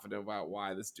confident about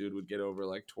why this dude would get over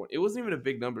like 20. It wasn't even a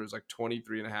big number. It was like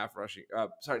 23 and a half rushing.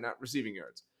 Sorry, not receiving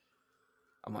yards.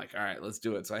 I'm like, all right, let's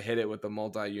do it. So I hit it with a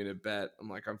multi-unit bet. I'm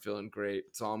like, I'm feeling great.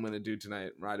 That's all I'm going to do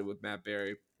tonight. Ride it with Matt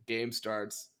Berry. Game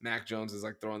starts. Mac Jones is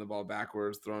like throwing the ball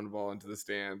backwards, throwing the ball into the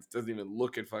stands. Doesn't even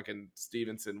look at fucking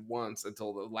Stevenson once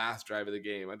until the last drive of the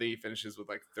game. I think he finishes with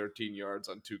like 13 yards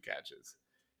on 2 catches.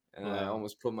 And I wow.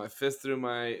 almost put my fist through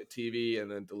my TV and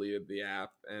then deleted the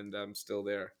app. And I'm still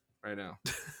there right now.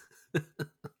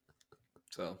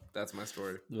 So that's my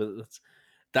story.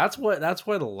 That's why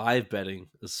the live betting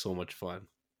is so much fun,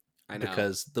 I know.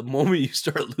 because the moment you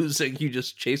start losing, you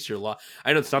just chase your loss.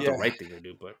 I know it's not the Yeah. right thing to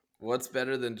do, but What's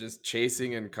better than just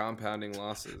chasing and compounding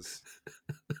losses?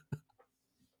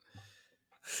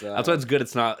 that's why So it's good.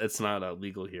 It's not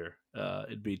legal here.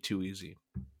 It'd be too easy.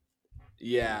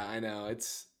 yeah, I know.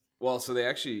 It's well, so they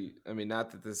actually, I mean,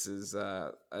 not that this is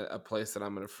a place that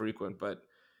I'm going to frequent, but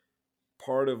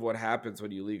part of what happens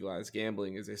when you legalize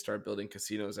gambling is they start building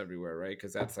casinos everywhere, right?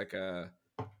 Because that's like a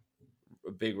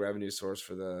big revenue source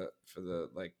for the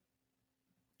like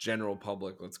general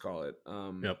public, let's call it.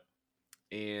 Yep.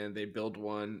 And they built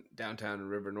one downtown in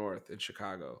River North in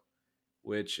Chicago,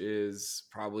 which is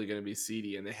probably going to be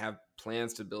seedy. And they have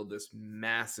plans to build this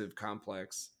massive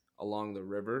complex along the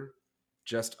river,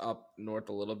 just up north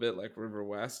a little bit, like River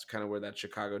West, kind of where that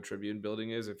Chicago Tribune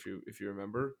building is, if you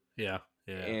remember. Yeah.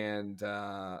 Yeah. And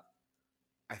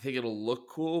I think it'll look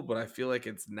cool, but I feel like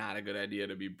it's not a good idea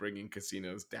to be bringing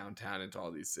casinos downtown into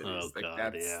all these cities. Oh Like God,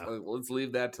 that's yeah. let's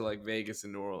leave that to like Vegas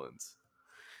and New Orleans.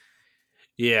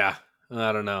 Yeah.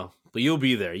 I don't know. But you'll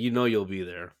be there. You'll be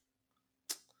there.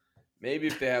 Maybe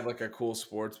if they have like a cool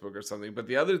sports book or something. But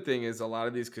the other thing is a lot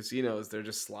of these casinos, they're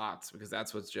just slots because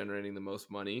that's what's generating the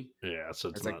most money. Yeah, so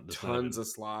It's like it's not tons even. of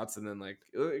slots. And then like,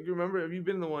 you remember, have you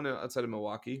been in the one outside of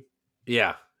Milwaukee?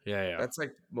 Yeah. Yeah. That's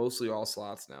like mostly all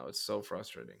slots now. It's so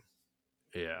frustrating.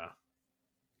 Yeah.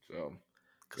 So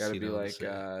got to be Casino in the like,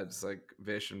 city. just like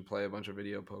Vish and play a bunch of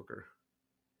video poker.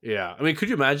 Yeah. I mean, could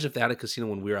you imagine if they had a casino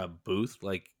when we were at Booth,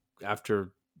 like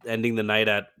after ending the night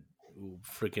at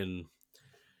freaking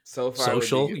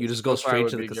social, you just go SoFi straight would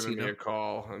to the be giving me casino? a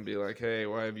call and be like, "Hey,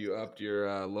 why have you upped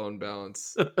your loan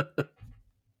balance?"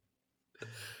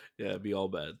 Yeah, it'd be all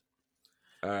bad.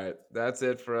 All right, that's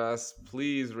it for us.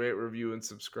 Please rate, review, and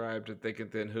subscribe to Thick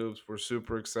and Thin Hoops. We're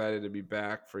super excited to be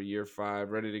back for year 5,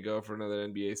 ready to go for another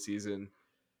NBA season.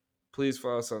 Please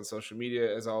follow us on social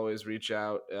media. As always, reach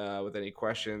out with any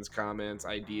questions, comments,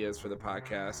 ideas for the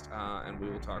podcast, and we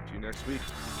will talk to you next week.